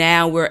 that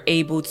now we're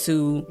able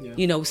to,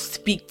 you know,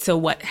 speak to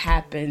what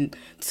happened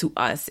to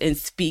us and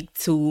speak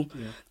to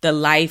the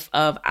life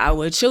of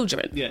our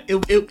children. Yeah,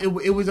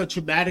 it was a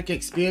traumatic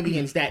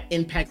experience that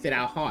impacted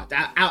our heart.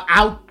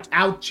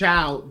 Our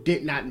child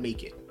did not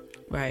make it.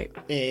 Right.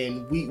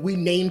 And we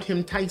named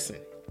him Tyson.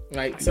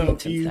 Right. So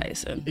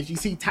if you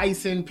see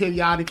Tyson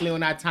periodically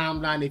on our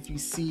timeline, if you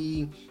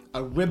see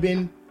a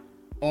ribbon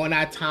on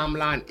our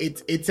timeline,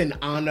 it's in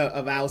honor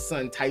of our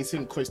son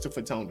Tyson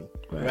Christopher Tony,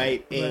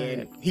 right?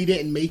 And he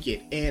didn't make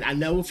it, and I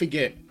never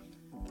forget.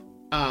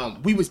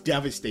 We was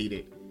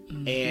devastated,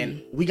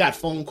 and we got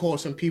phone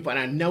calls from people, and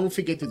I never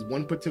forget this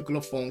one particular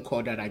phone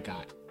call that I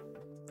got.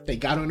 They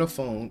got on the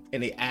phone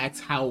and they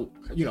asked how,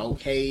 you know,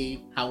 hey,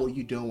 how are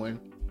you doing?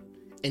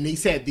 And they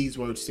said these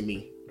words to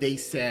me. They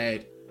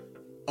said,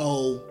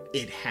 "Oh,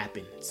 it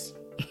happens."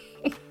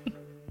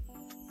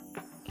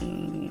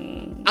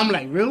 I'm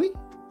like, really?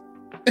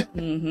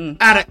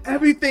 Out of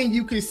everything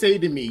you can say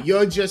to me,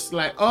 you're just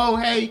like, "Oh,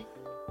 hey,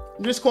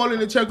 I'm just calling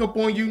to check up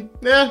on you."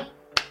 Yeah,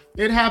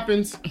 it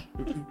happens.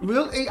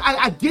 Really?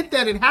 I get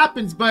that it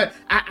happens, but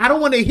I don't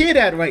want to hear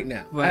that right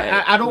now.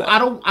 Right. I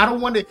don't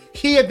want to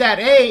hear that.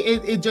 Hey,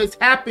 it just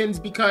happens,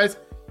 because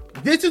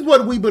this is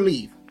what we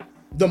believe.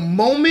 The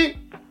moment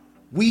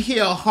we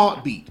hear a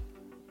heartbeat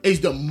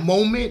is the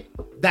moment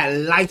that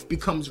life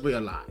becomes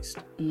realized.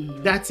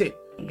 That's it.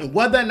 And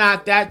whether or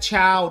not that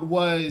child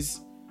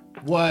was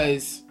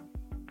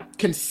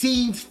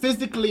conceived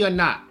physically or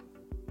not,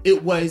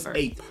 it was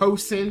a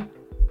person,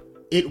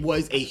 it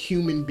was a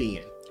human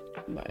being.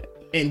 Right.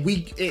 And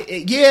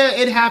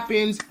it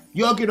happens.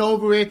 Y'all get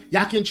over it.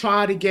 Y'all can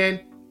try it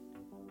again.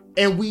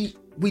 And we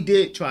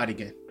did try it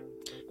again.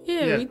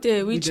 Yeah, we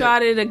did. We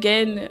tried it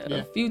again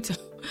a few times.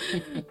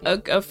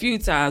 a few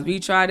times. We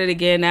tried it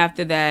again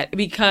after that,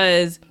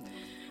 because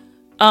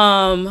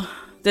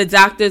the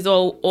doctors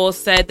all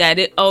said that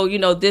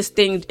this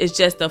thing is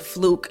just a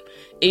fluke.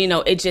 You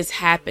know, it just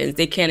happens.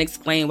 They can't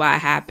explain why it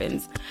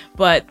happens.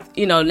 But,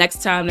 you know,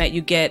 next time that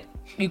you get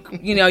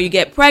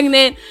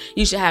pregnant,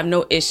 you should have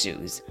no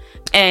issues.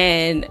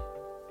 And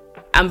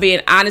I'm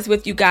being honest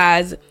with you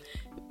guys.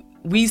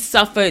 We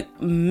suffered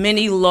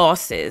many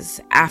losses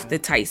after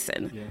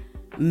Tyson. Yeah.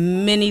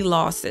 Many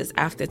losses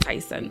after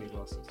Tyson.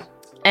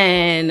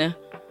 And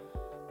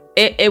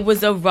it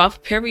was a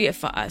rough period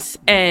for us.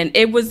 And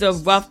it was a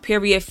rough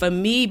period for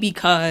me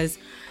because,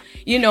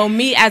 you know,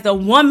 me as a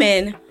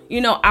woman, you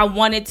know, I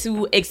wanted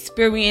to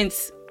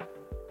experience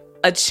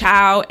a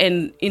child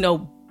and, you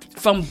know,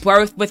 from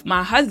birth with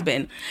my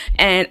husband.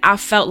 And I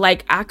felt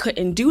like I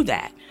couldn't do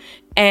that.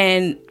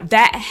 And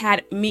that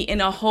had me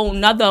in a whole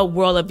nother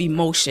world of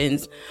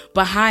emotions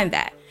behind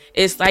that.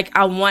 It's like,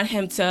 I want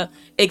him to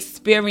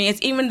experience,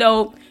 even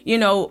though, you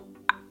know,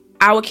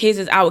 our kids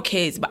is our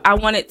kids, but I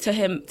wanted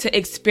him to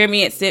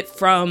experience it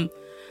from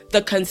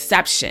the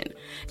conception.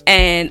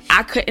 And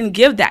I couldn't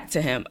give that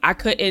to him. I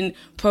couldn't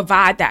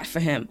provide that for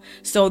him.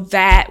 So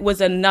that was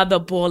another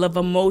ball of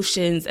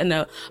emotions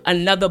and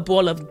another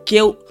ball of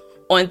guilt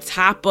on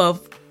top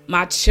of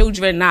my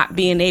children not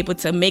being able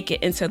to make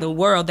it into the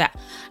world that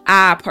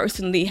I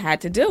personally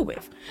had to deal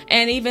with.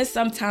 And even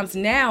sometimes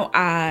now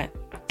I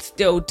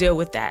still deal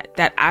with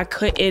that I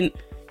couldn't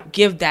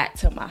give that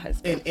to my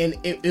husband. And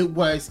it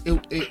was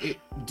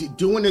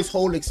doing this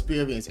whole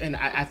experience, and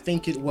I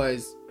think it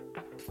was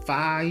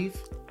five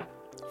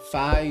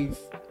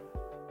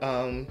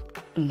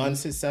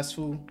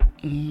unsuccessful.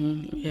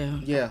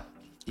 Yeah.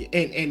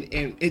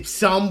 And it's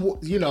some,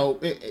 you know,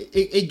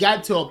 it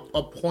got to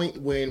a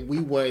point when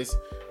it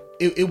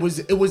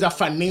was a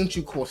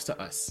financial cost to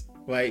us,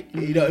 right?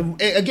 You know,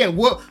 again,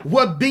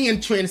 we're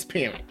being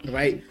transparent,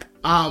 right?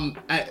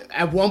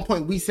 At one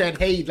point we said,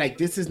 hey, like,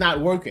 this is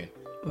not working.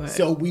 Right.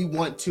 So we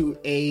went to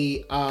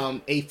a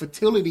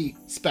fertility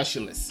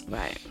specialist.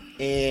 Right.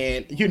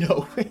 And, you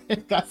know,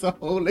 that's a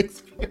whole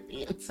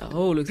experience.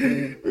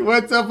 We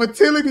went to a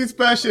fertility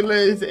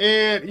specialist,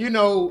 and, you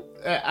know,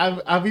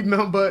 I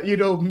remember, you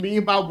know, me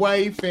and my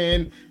wife,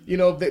 and, you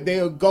know,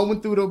 they were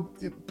going through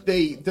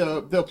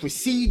the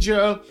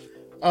procedure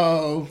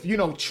of, you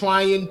know,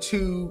 trying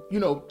to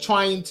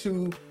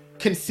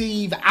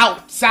conceive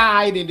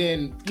outside, and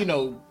then, you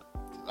know,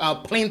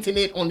 planting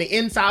it on the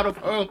inside of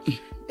her.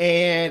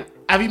 And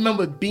I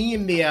remember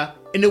being there,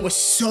 and it was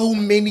so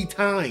many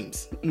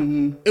times.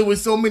 It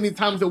was so many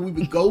times that we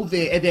would go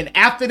there, and then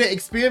after the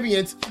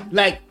experience,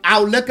 like,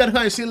 I'll look at her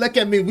and she'll look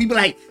at me, and we'd be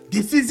like,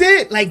 this is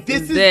it. Like,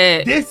 this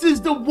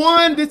is the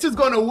one. This is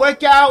gonna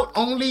work out,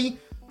 only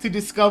to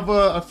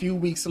discover a few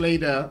weeks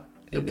later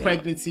the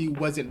pregnancy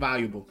wasn't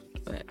viable.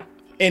 Right.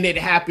 And it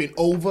happened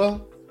over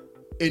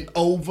and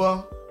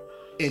over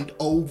and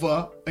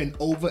over and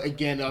over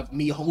again, of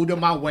me holding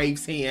my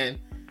wife's hand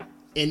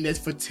in this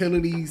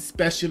fertility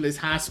specialist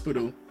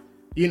hospital,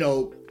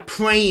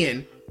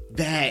 praying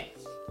that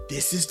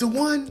this is the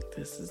one.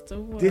 This is the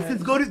one. This is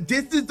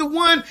the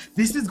one.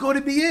 This is going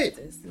to be it.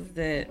 This is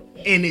it.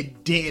 And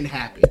it didn't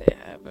happen. It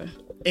happened.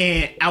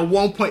 And at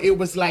one point, it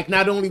was like,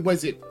 not only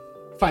was it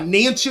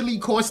financially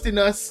costing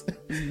us,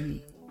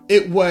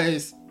 it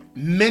was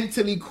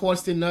mentally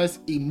costing us,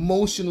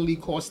 emotionally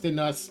costing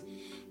us.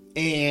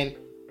 And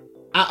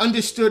I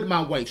understood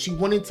my wife. She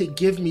wanted to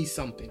give me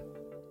something.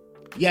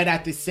 Yet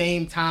at the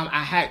same time,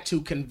 I had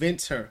to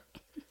convince her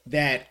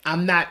that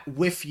I'm not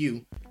with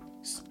you.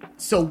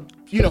 So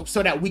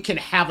that we can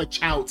have a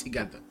child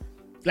together.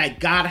 Like,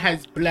 God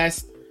has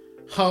blessed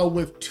her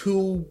with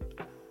 2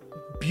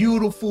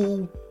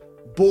 beautiful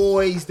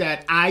boys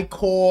that I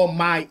call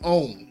my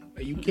own.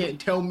 You can't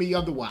tell me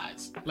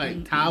otherwise.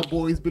 Like, Ty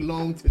boys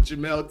belong to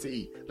Jamel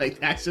T. Like,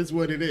 that's just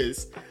what it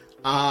is.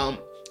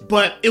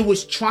 But it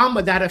was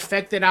trauma that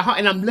affected our heart.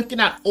 And I'm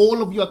looking at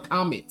all of your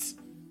comments.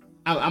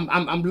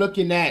 I'm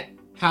looking at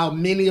how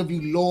many of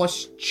you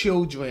lost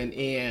children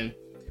and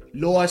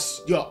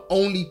lost your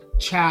only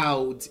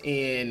child,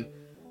 and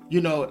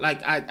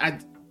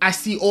I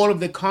see all of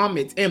the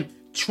comments, and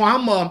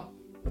trauma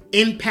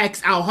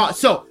impacts our heart.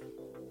 So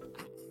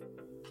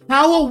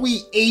how are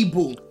we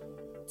able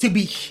to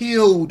be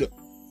healed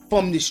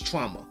from this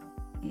trauma?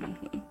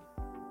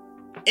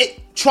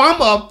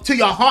 Trauma to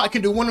your heart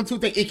can do one of 2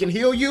 things. It can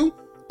heal you,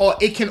 or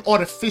it can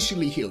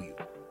artificially heal you,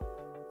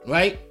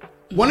 right?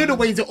 One of the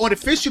ways it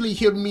artificially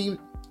healed me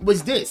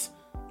was this.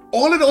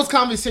 All of those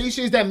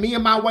conversations that me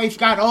and my wife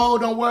got, oh,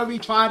 don't worry,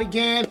 try it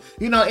again.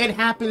 It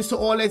happens to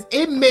all us.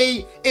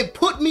 It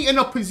put me in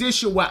a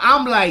position where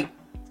I'm like,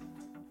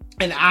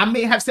 and I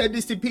may have said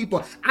this to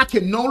people, I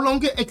can no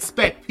longer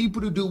expect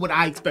people to do what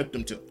I expect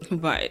them to.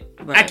 Right.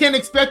 I can't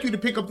expect you to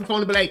pick up the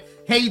phone and be like,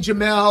 hey,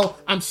 Jamel,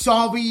 I'm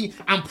sorry.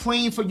 I'm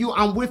praying for you.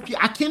 I'm with you.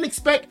 I can't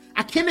expect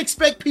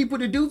people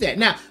to do that.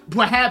 Now,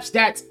 perhaps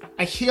that's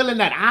a healing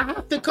that I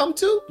have to come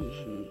to.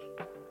 Mm-hmm.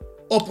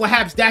 Or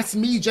perhaps that's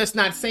me just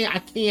not saying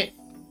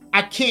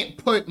I can't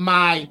put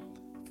my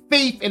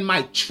faith and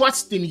my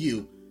trust in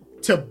you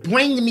to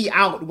bring me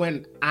out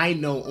when I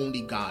know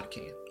only God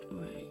can.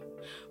 Right.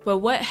 But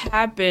what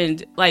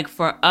happened, like,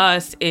 for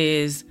us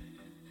is,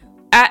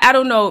 I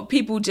don't know,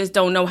 people just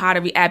don't know how to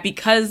react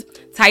because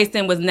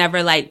Tyson was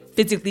never, like,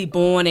 physically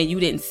born and you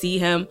didn't see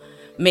him.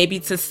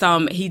 Maybe to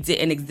some, he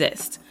didn't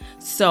exist.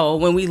 So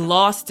when we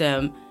lost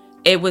him,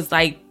 it was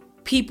like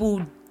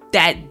people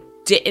that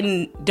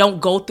don't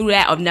go through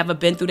that or have never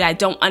been through that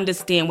don't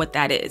understand what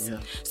that is. Yeah.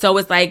 So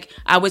it's like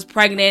I was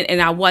pregnant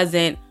and I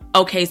wasn't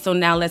okay, so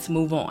now let's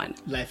move on.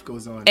 Life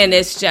goes on. And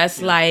it's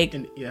just like,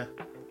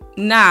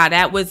 nah,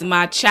 that was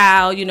my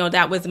child,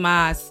 that was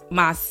my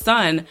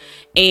son.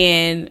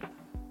 And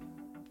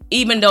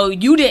even though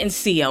you didn't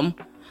see him,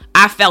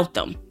 I felt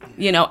him.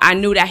 I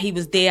knew that he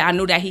was there. I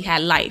knew that he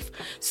had life.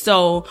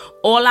 So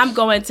all I'm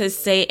going to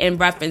say in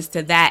reference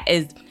to that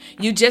is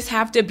you just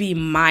have to be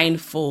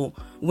mindful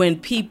when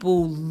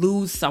people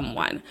lose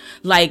someone.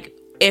 Like,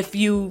 if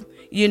you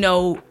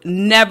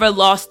never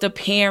lost a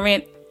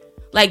parent,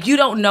 like, you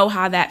don't know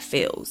how that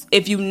feels.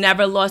 If you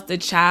never lost a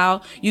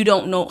child, you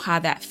don't know how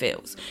that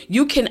feels.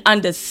 You can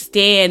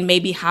understand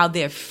maybe how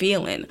they're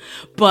feeling,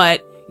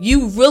 but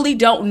you really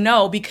don't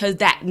know because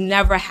that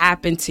never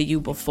happened to you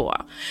before.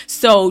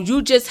 So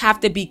you just have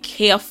to be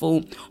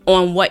careful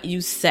on what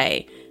you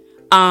say.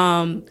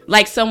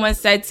 Like someone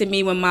said to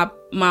me when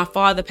my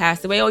father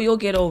passed away, oh, you'll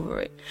get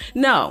over it.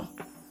 No,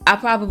 I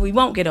probably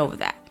won't get over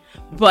that.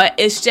 But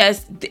it's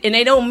just, and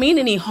they don't mean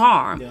any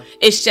harm. Yeah.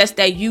 It's just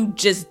that you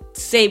just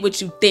say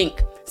what you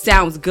think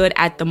sounds good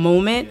at the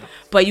moment. Yeah.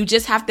 But you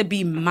just have to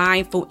be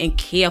mindful and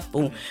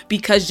careful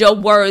because your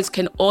words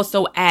can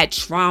also add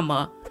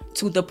trauma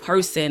to the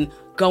person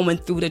going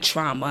through the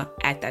trauma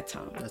at that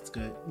time. That's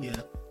good.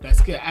 Yeah,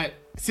 that's good.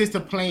 Sister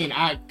Plain,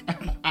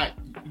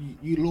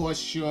 you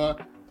lost your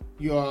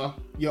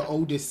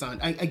oldest son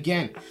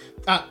again,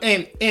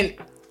 and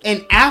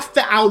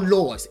after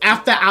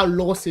our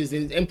losses,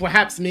 and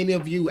perhaps many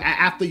of you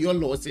after your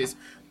losses,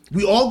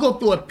 we all go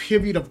through a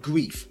period of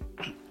grief,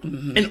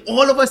 and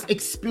all of us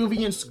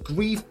experience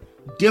grief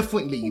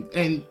differently.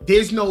 And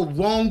there's no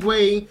wrong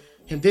way,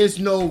 and there's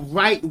no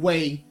right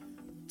way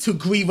to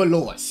grieve a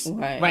loss.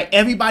 Right?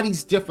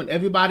 Everybody's different.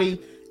 Everybody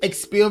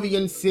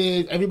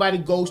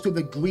goes through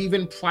the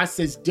grieving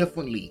process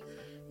differently.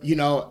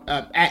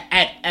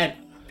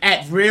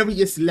 At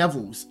various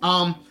levels.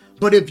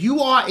 But if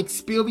you are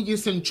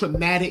experiencing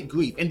traumatic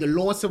grief and the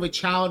loss of a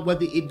child,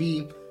 whether it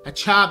be a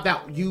child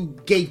that you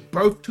gave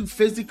birth to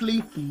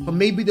physically, or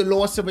maybe the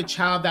loss of a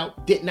child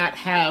that did not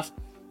have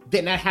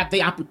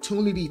the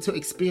opportunity to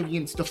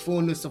experience the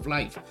fullness of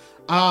life.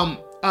 Some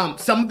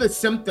of the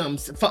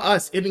symptoms for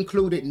us, it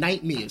included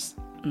nightmares.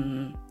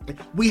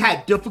 We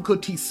had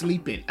difficulty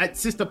sleeping.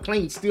 Sister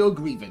Plain still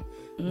grieving,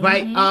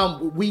 right?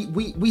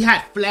 We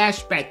had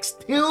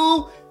flashbacks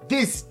till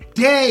this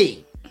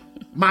day.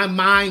 My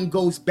mind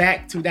goes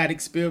back to that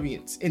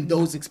experience and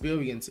those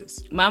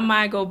experiences. My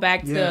mind go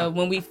back to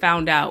when we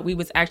found out we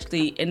was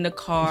actually in the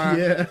car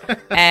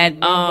at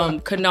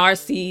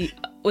Canarsie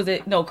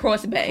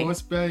Cross Bay.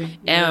 Cross Bay.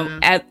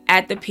 And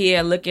at the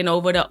pier looking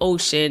over the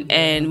ocean,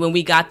 and when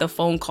we got the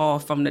phone call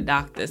from the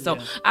doctor. So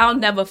I'll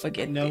never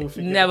forget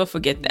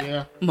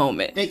that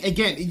moment.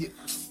 Again,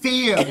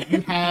 fear,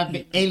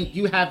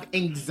 you have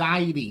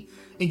anxiety,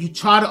 and you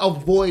try to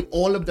avoid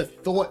all of the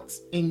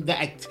thoughts and the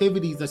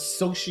activities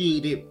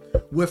associated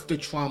with the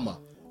trauma.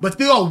 But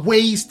there are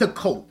ways to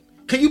cope.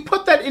 Can you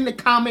put that in the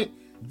comment?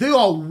 There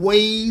are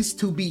ways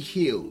to be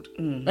healed.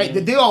 Right?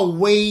 There are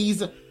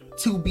ways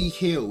to be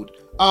healed.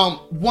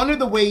 One of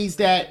the ways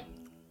I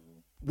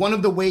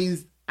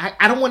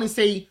don't want to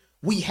say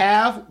we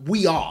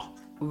are.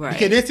 Right.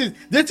 Okay, this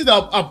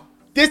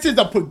is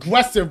a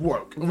progressive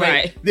work.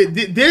 Right.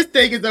 This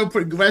thing is a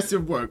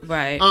progressive work.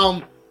 Right.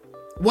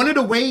 One of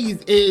the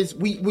ways is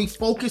we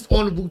focus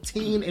on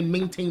routine and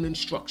maintaining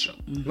structure.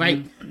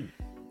 Right.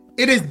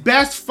 It is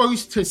best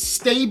first to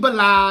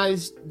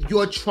stabilize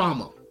your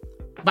trauma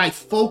by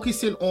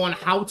focusing on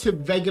how to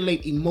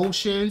regulate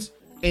emotions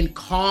and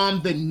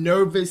calm the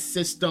nervous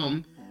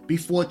system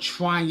before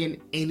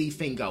trying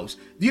anything else.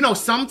 You know,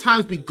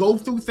 sometimes we go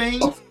through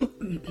things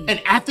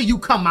and after you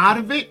come out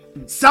of it,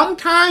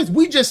 sometimes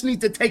we just need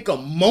to take a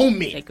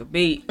moment. Take a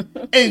beat.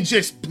 And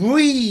just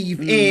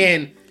breathe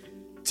and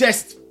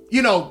just,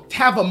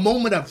 have a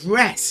moment of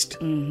rest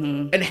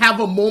and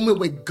have a moment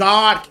where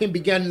God can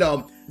begin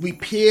to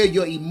repair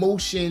your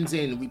emotions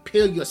and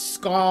repair your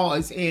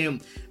scars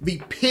and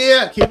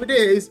repair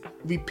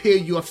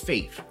your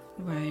faith.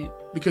 Right.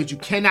 Because you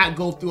cannot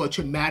go through a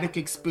traumatic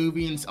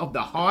experience of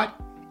the heart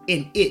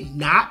and it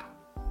not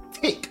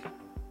tick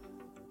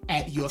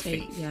at your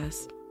faith.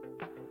 Yes.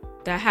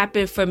 That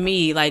happened for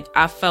me. Like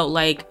I felt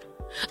like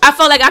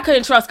I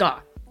couldn't trust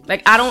God.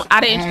 Like I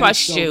didn't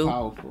trust you.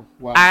 Powerful.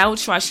 Wow. I don't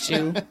trust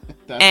you.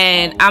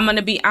 And powerful. I'm going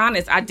to be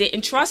honest, I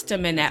didn't trust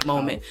him in that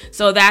moment.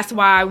 So that's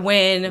why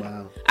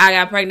when I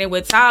got pregnant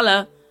with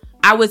Tyler,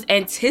 I was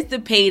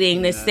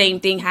anticipating the same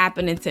thing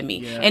happening to me.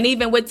 Yeah. And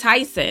even with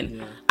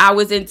Tyson, I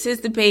was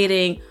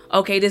anticipating,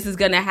 okay, this is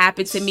going to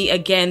happen to me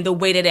again the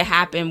way that it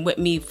happened with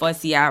me for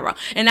Ciara.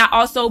 And I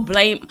also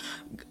blame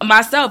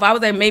myself. I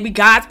was like, maybe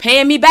God's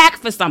paying me back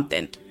for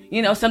something.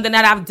 Something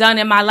that I've done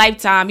in my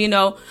lifetime.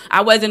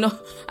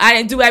 I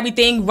didn't do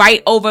everything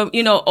right over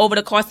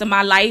the course of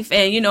my life.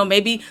 And,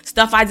 maybe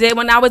stuff I did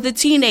when I was a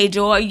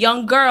teenager or a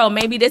young girl,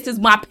 maybe this is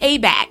my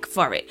payback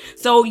for it.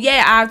 So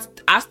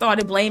I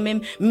started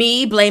blaming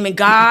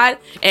God,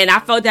 and I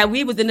felt that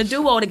we was in a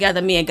duo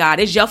together, me and God.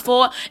 It's your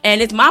fault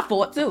and it's my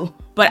fault too.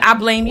 But I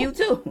blame you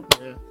too.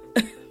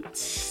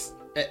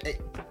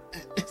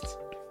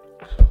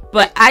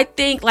 But I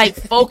think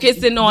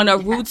focusing on a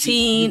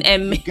routine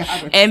and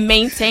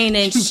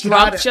maintaining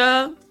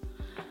structure,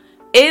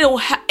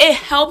 it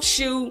helps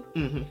you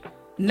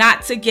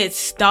not to get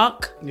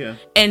stuck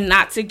and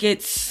not to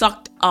get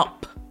sucked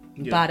up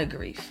by the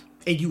grief.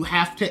 And you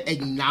have to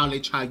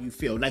acknowledge how you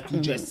feel, like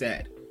you just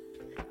said.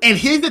 And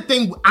here's the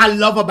thing I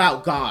love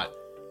about God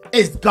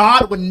is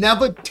God will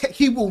never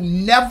he will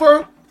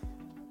never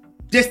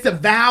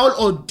disavow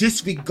or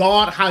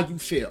disregard how you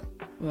feel.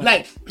 Right.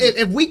 Like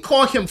if we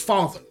call him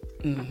Father,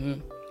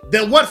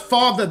 then what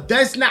father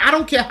does not, I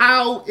don't care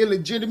how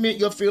illegitimate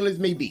your feelings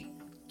may be,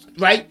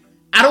 right?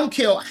 I don't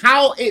care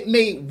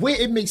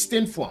where it may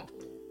stem from.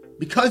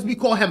 Because we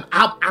call him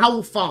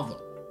our Father,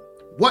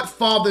 what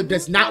father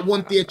does not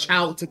want their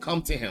child to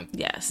come to him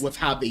with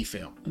how they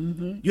feel?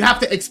 You have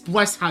to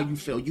express how you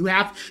feel. You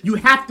have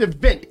to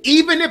vent.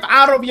 Even if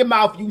out of your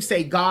mouth you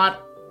say, God,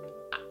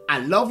 I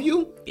love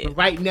you, but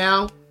right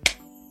now,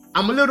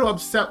 I'm a little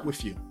upset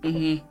with you.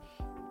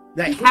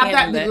 That have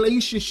that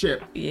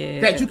relationship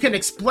that you can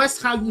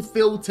express how you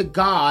feel to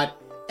God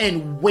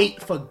and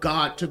wait for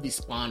God to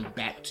respond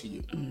back to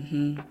you.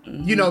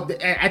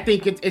 I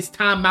think it's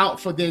time out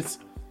for this.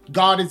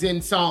 God is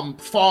in some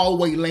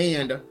faraway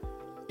land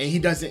and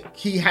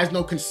he has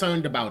no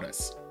concern about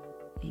us,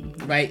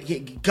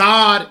 right?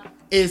 God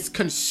is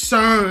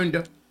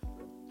concerned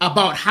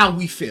about how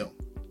we feel,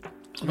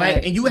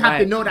 right? And you have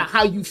to know that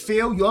how you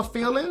feel, your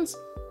feelings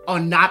are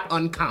not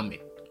uncommon.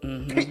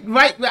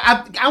 Right?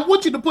 I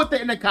want you to put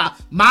that in the car.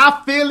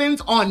 My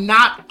feelings are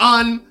not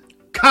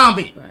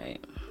uncommon. Right.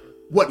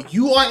 What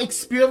you are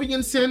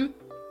experiencing,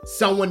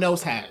 someone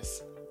else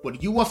has.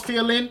 What you are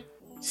feeling,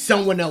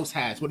 someone else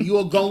has. What you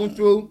are going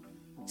through,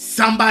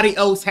 somebody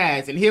else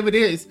has. And here it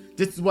is.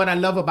 This is what I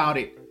love about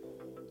it.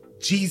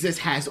 Jesus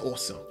has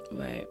also.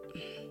 Right.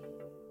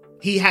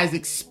 He has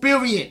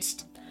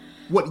experienced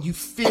what you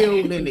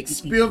feel and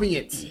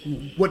experience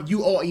what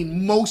you are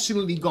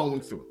emotionally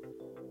going through.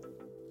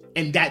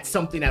 And that's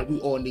something that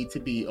we all need to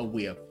be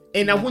aware of.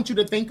 And I want you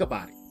to think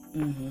about it.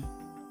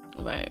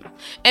 Right.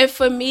 And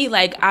for me,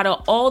 out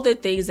of all the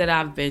things that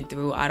I've been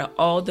through, out of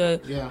all the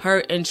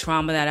hurt and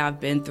trauma that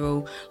I've been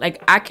through,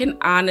 I can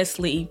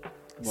honestly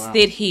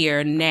sit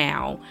here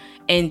now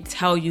and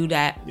tell you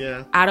that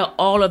out of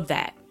all of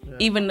that,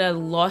 even the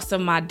loss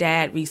of my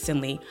dad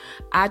recently,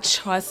 I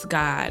trust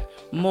God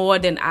more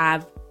than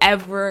I've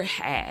ever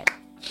had.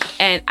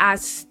 And I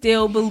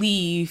still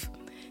believe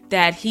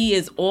that he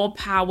is all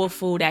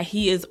powerful, that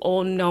he is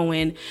all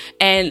knowing,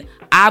 and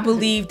I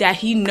believe that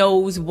he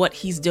knows what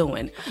he's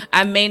doing.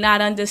 I may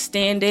not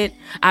understand it,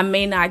 I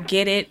may not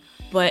get it,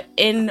 but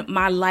in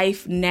my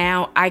life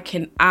now, I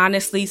can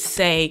honestly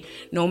say,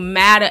 no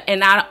matter,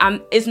 and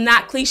it's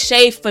not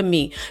cliche for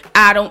me.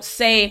 I don't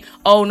say,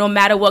 oh, no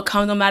matter what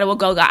comes, no matter what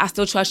goes, God, I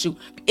still trust you.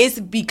 It's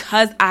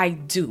because I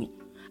do.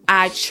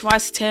 I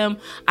trust him.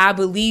 I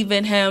believe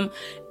in him.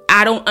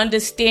 I don't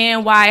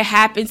understand why it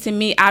happened to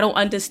me. I don't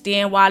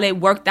understand why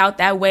it worked out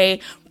that way,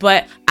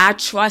 but I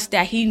trust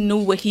that he knew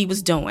what he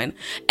was doing.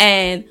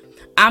 And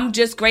I'm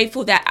just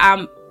grateful that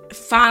I'm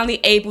finally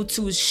able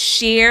to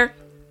share,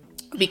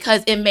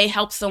 because it may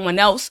help someone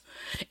else.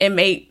 It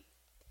may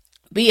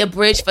be a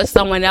bridge for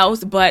someone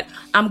else, but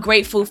I'm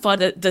grateful for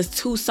the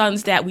 2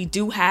 sons that we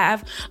do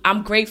have.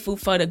 I'm grateful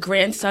for the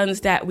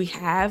grandsons that we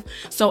have.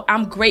 So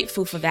I'm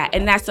grateful for that.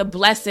 And that's a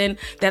blessing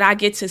that I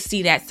get to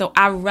see that. So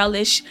I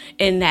relish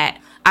in that.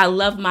 I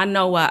love my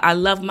Noah. I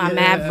love my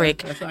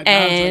Maverick.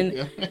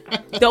 And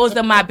those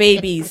are my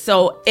babies.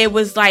 So it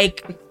was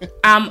like,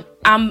 I'm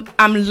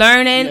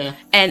learning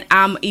and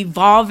I'm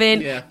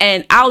evolving,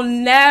 and I'll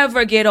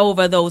never get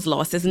over those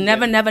losses.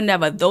 Never, never,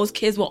 never. Those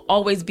kids will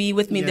always be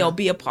with me. They'll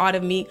be a part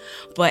of me.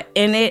 But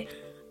in it,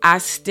 I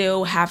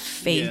still have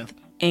faith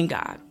in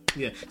God.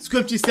 Yeah.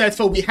 Scripture says,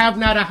 for we have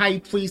not a high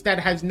priest that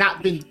has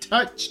not been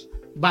touched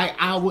by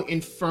our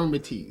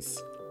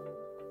infirmities.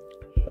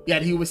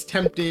 Yet he was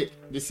tempted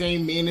the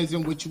same manners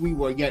in which we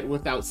were, yet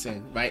without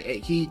sin, right?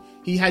 He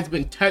has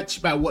been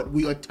touched by what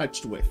we are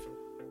touched with.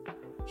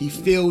 He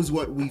feels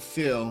what we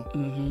feel.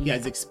 He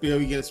has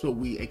experienced what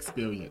we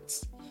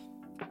experience.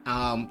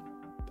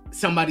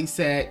 Somebody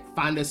said,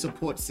 find a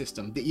support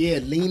system.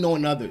 Lean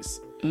on others.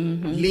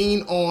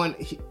 Lean on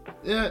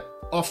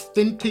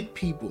authentic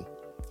people.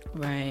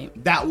 Right.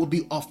 That will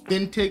be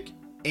authentic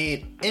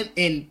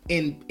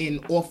and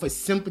offer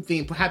sympathy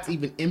and perhaps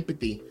even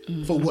empathy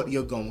for what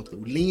you're going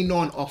through. Lean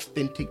on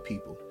authentic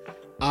people.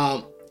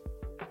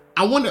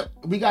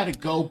 We gotta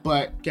go,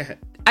 but go ahead.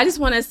 I just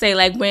want to say,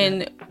 like,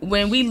 when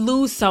we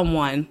lose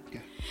someone,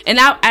 and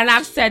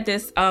I've said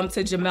this to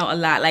Jamel a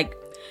lot, like,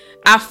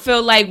 I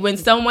feel like when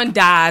someone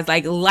dies,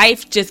 like,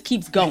 life just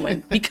keeps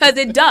going, because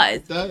it does.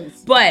 It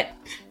does. But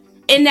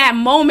in that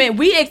moment,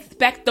 we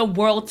expect the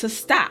world to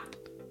stop,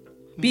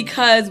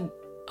 because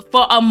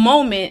for a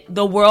moment,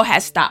 the world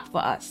has stopped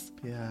for us.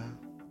 Yeah.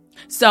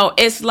 So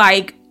it's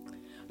like,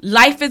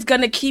 life is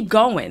going to keep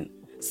going.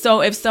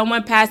 So if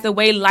someone passed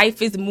away,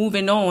 life is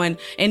moving on.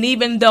 And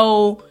even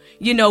though,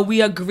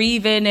 we are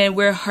grieving and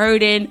we're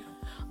hurting,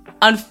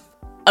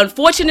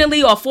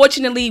 unfortunately or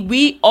fortunately,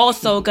 we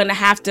also going to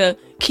have to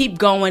keep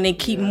going and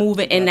keep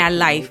moving in that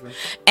life.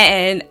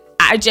 And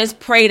I just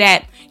pray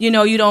that, you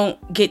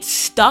don't get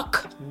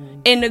stuck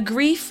in the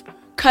grief,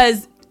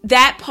 because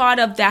that part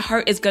of that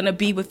hurt is going to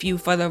be with you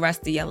for the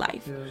rest of your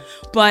life.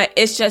 But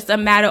it's just a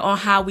matter on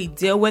how we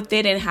deal with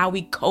it and how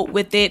we cope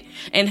with it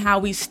and how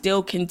we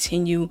still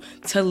continue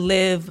to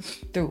live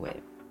through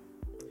it.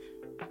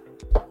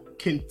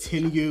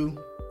 Continue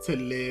to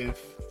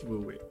live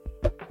through it.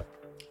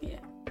 Yeah.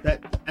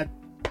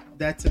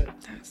 That's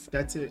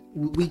it.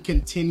 We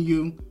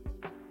continue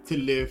to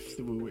live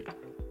through it.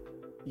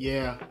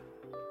 Yeah.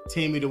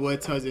 Tammy, the word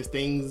tells us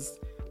these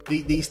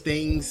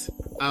things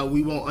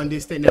we won't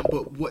understand that,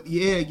 but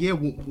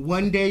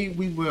one day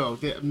we will.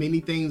 There are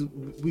many things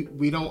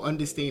we don't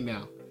understand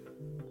now,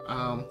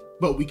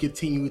 but we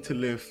continue to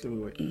live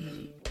through it.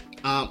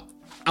 I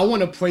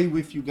want to pray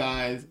with you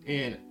guys,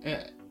 and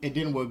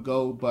then we'll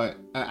go. But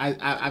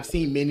I've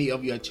seen many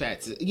of your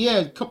chats.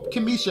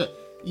 Kamisha,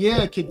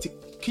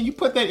 can you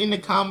put that in the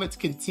comments?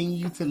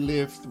 Continue to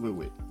live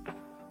through it.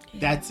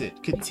 That's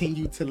it.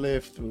 Continue to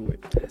live through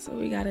it. That's what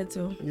we gotta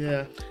do.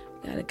 Yeah.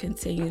 Gotta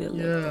continue to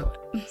live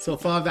through it. So,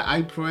 Father,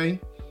 I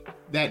pray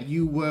that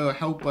you will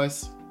help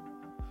us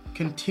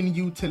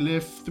continue to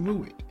live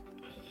through it.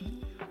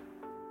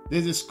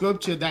 There's a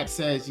scripture that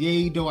says,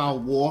 yea, though I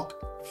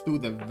walk through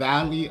the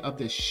valley of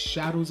the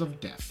shadows of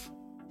death,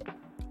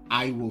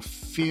 I will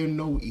fear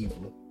no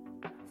evil,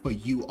 for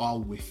you are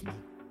with me.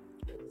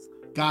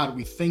 God,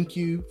 we thank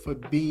you for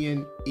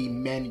being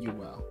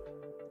Emmanuel.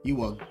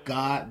 You are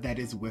God that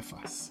is with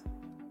us.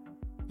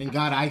 And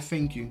God, I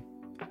thank you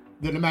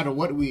that no matter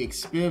what we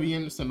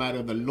experience, no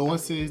matter the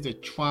losses, the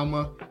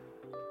trauma,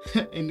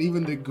 and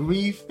even the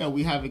grief that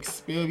we have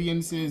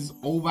experiences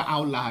over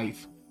our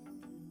life,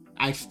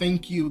 I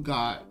thank you,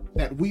 God,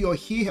 that we are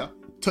here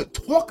to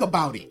talk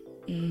about it.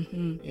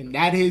 And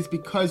that is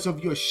because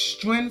of your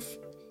strength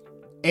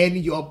and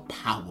your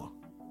power.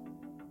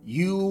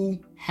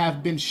 You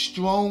have been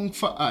strong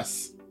for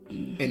us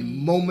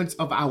in moments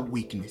of our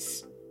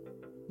weakness.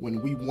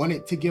 When we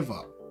wanted to give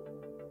up,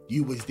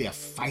 you was there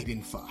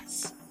fighting for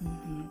us.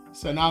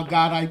 So now,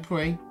 God, I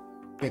pray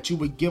that you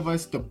would give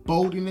us the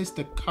boldness,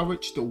 the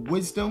courage, the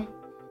wisdom,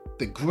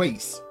 the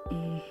grace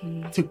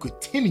to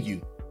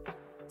continue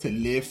to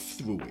live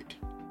through it.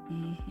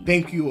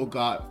 Thank you, oh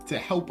God, to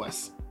help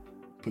us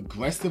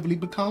progressively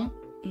become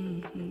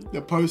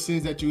the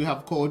persons that you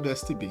have called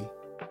us to be.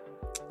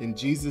 In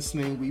Jesus'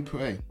 name we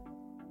pray.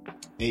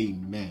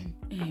 Amen.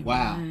 Amen.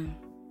 Wow.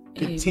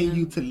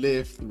 Continue to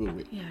live through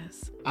it.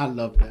 Yes. I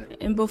love that.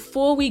 And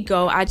before we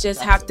go, I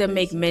just have to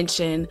make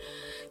mention,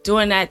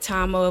 during that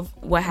time of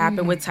what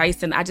happened with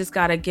Tyson, I just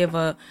got to give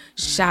a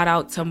shout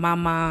out to my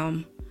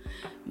mom,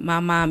 my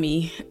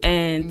mommy,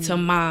 and to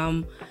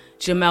mom,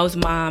 Jamel's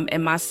mom,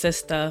 and my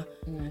sister.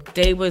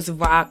 They was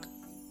rock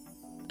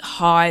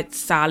hard,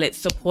 solid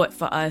support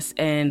for us.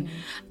 And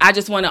I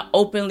just want to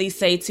openly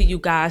say to you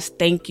guys,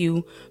 thank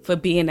you for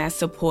being that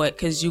support,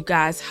 because you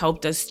guys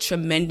helped us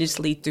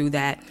tremendously through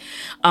that.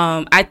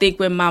 I think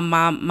when my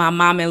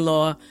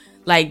mom-in-law,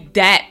 like,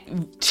 that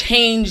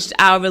changed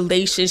our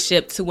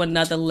relationship to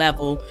another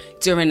level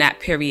during that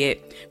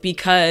period,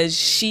 because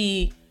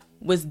she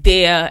was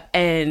there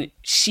and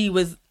she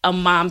was a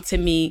mom to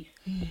me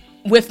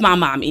with my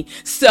mommy.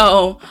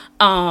 So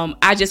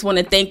I just want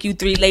to thank you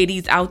 3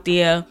 ladies out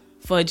there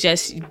for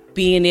just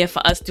being there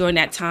for us during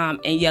that time,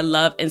 and your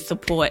love and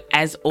support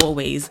as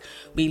always.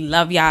 We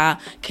love y'all.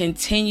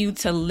 Continue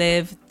to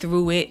live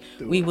through it.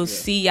 We will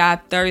see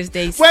y'all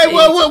Thursday. Wait.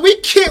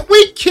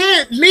 We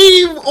can't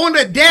leave on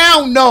a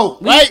down note,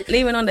 right?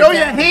 Leaving on the Throw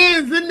down. your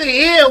hands in the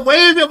air,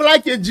 wave them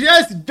like you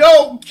just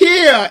don't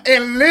care,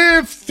 and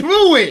live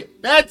through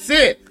it. That's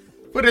it.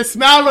 Put a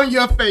smile on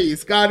your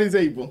face. God is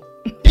able.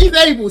 He's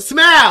able.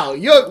 Smile.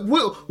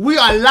 We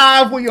are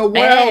live when you're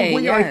well. Hey,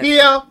 when yes. you're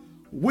here.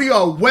 We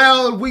are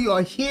well, we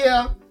are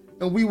here,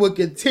 and we will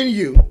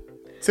continue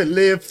to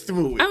live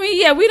through it. I mean,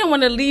 yeah, we don't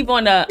want to leave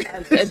on a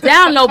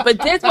down note, but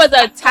this was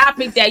a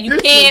topic that you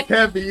can't,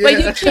 heavy, yeah.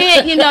 but you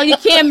can't, you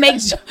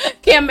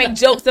can't make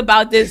jokes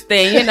about this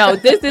thing.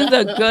 This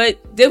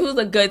was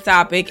a good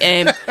topic,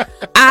 and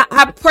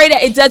I pray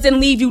that it doesn't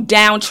leave you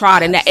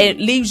downtrodden, that it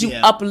leaves you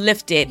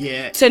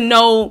uplifted to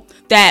know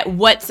that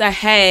what's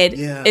ahead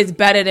is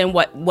better than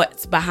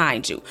what's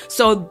behind you.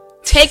 So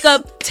take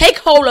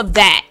hold of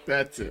that.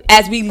 That's it.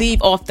 As we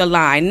leave off the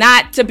line,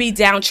 not to be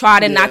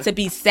downtrodden, not to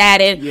be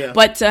saddened,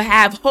 but to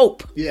have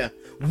hope. Yeah,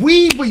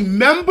 we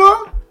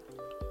remember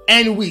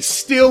and we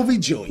still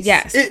rejoice.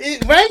 Yes,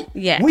 right.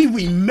 Yeah, we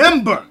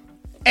remember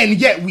and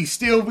yet we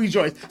still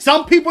rejoice.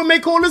 Some people may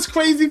call us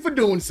crazy for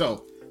doing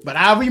so, but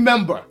I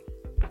remember,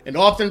 and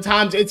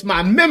oftentimes it's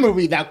my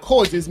memory that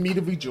causes me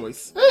to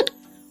rejoice.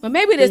 Well,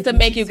 maybe this to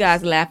make you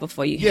guys laugh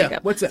before you hang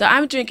up. What's that? So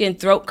I'm drinking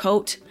Throat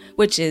Coat,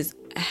 which is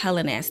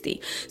hella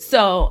nasty.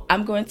 So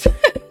I'm going to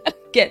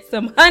get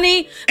some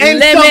honey, and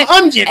lemon,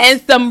 some onions,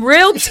 and some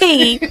real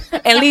tea,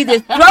 and leave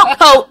this Throat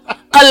Coat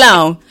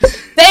alone.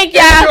 Thank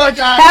y'all.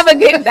 Have a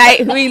good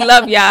night. We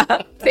love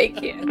y'all. Take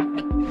care.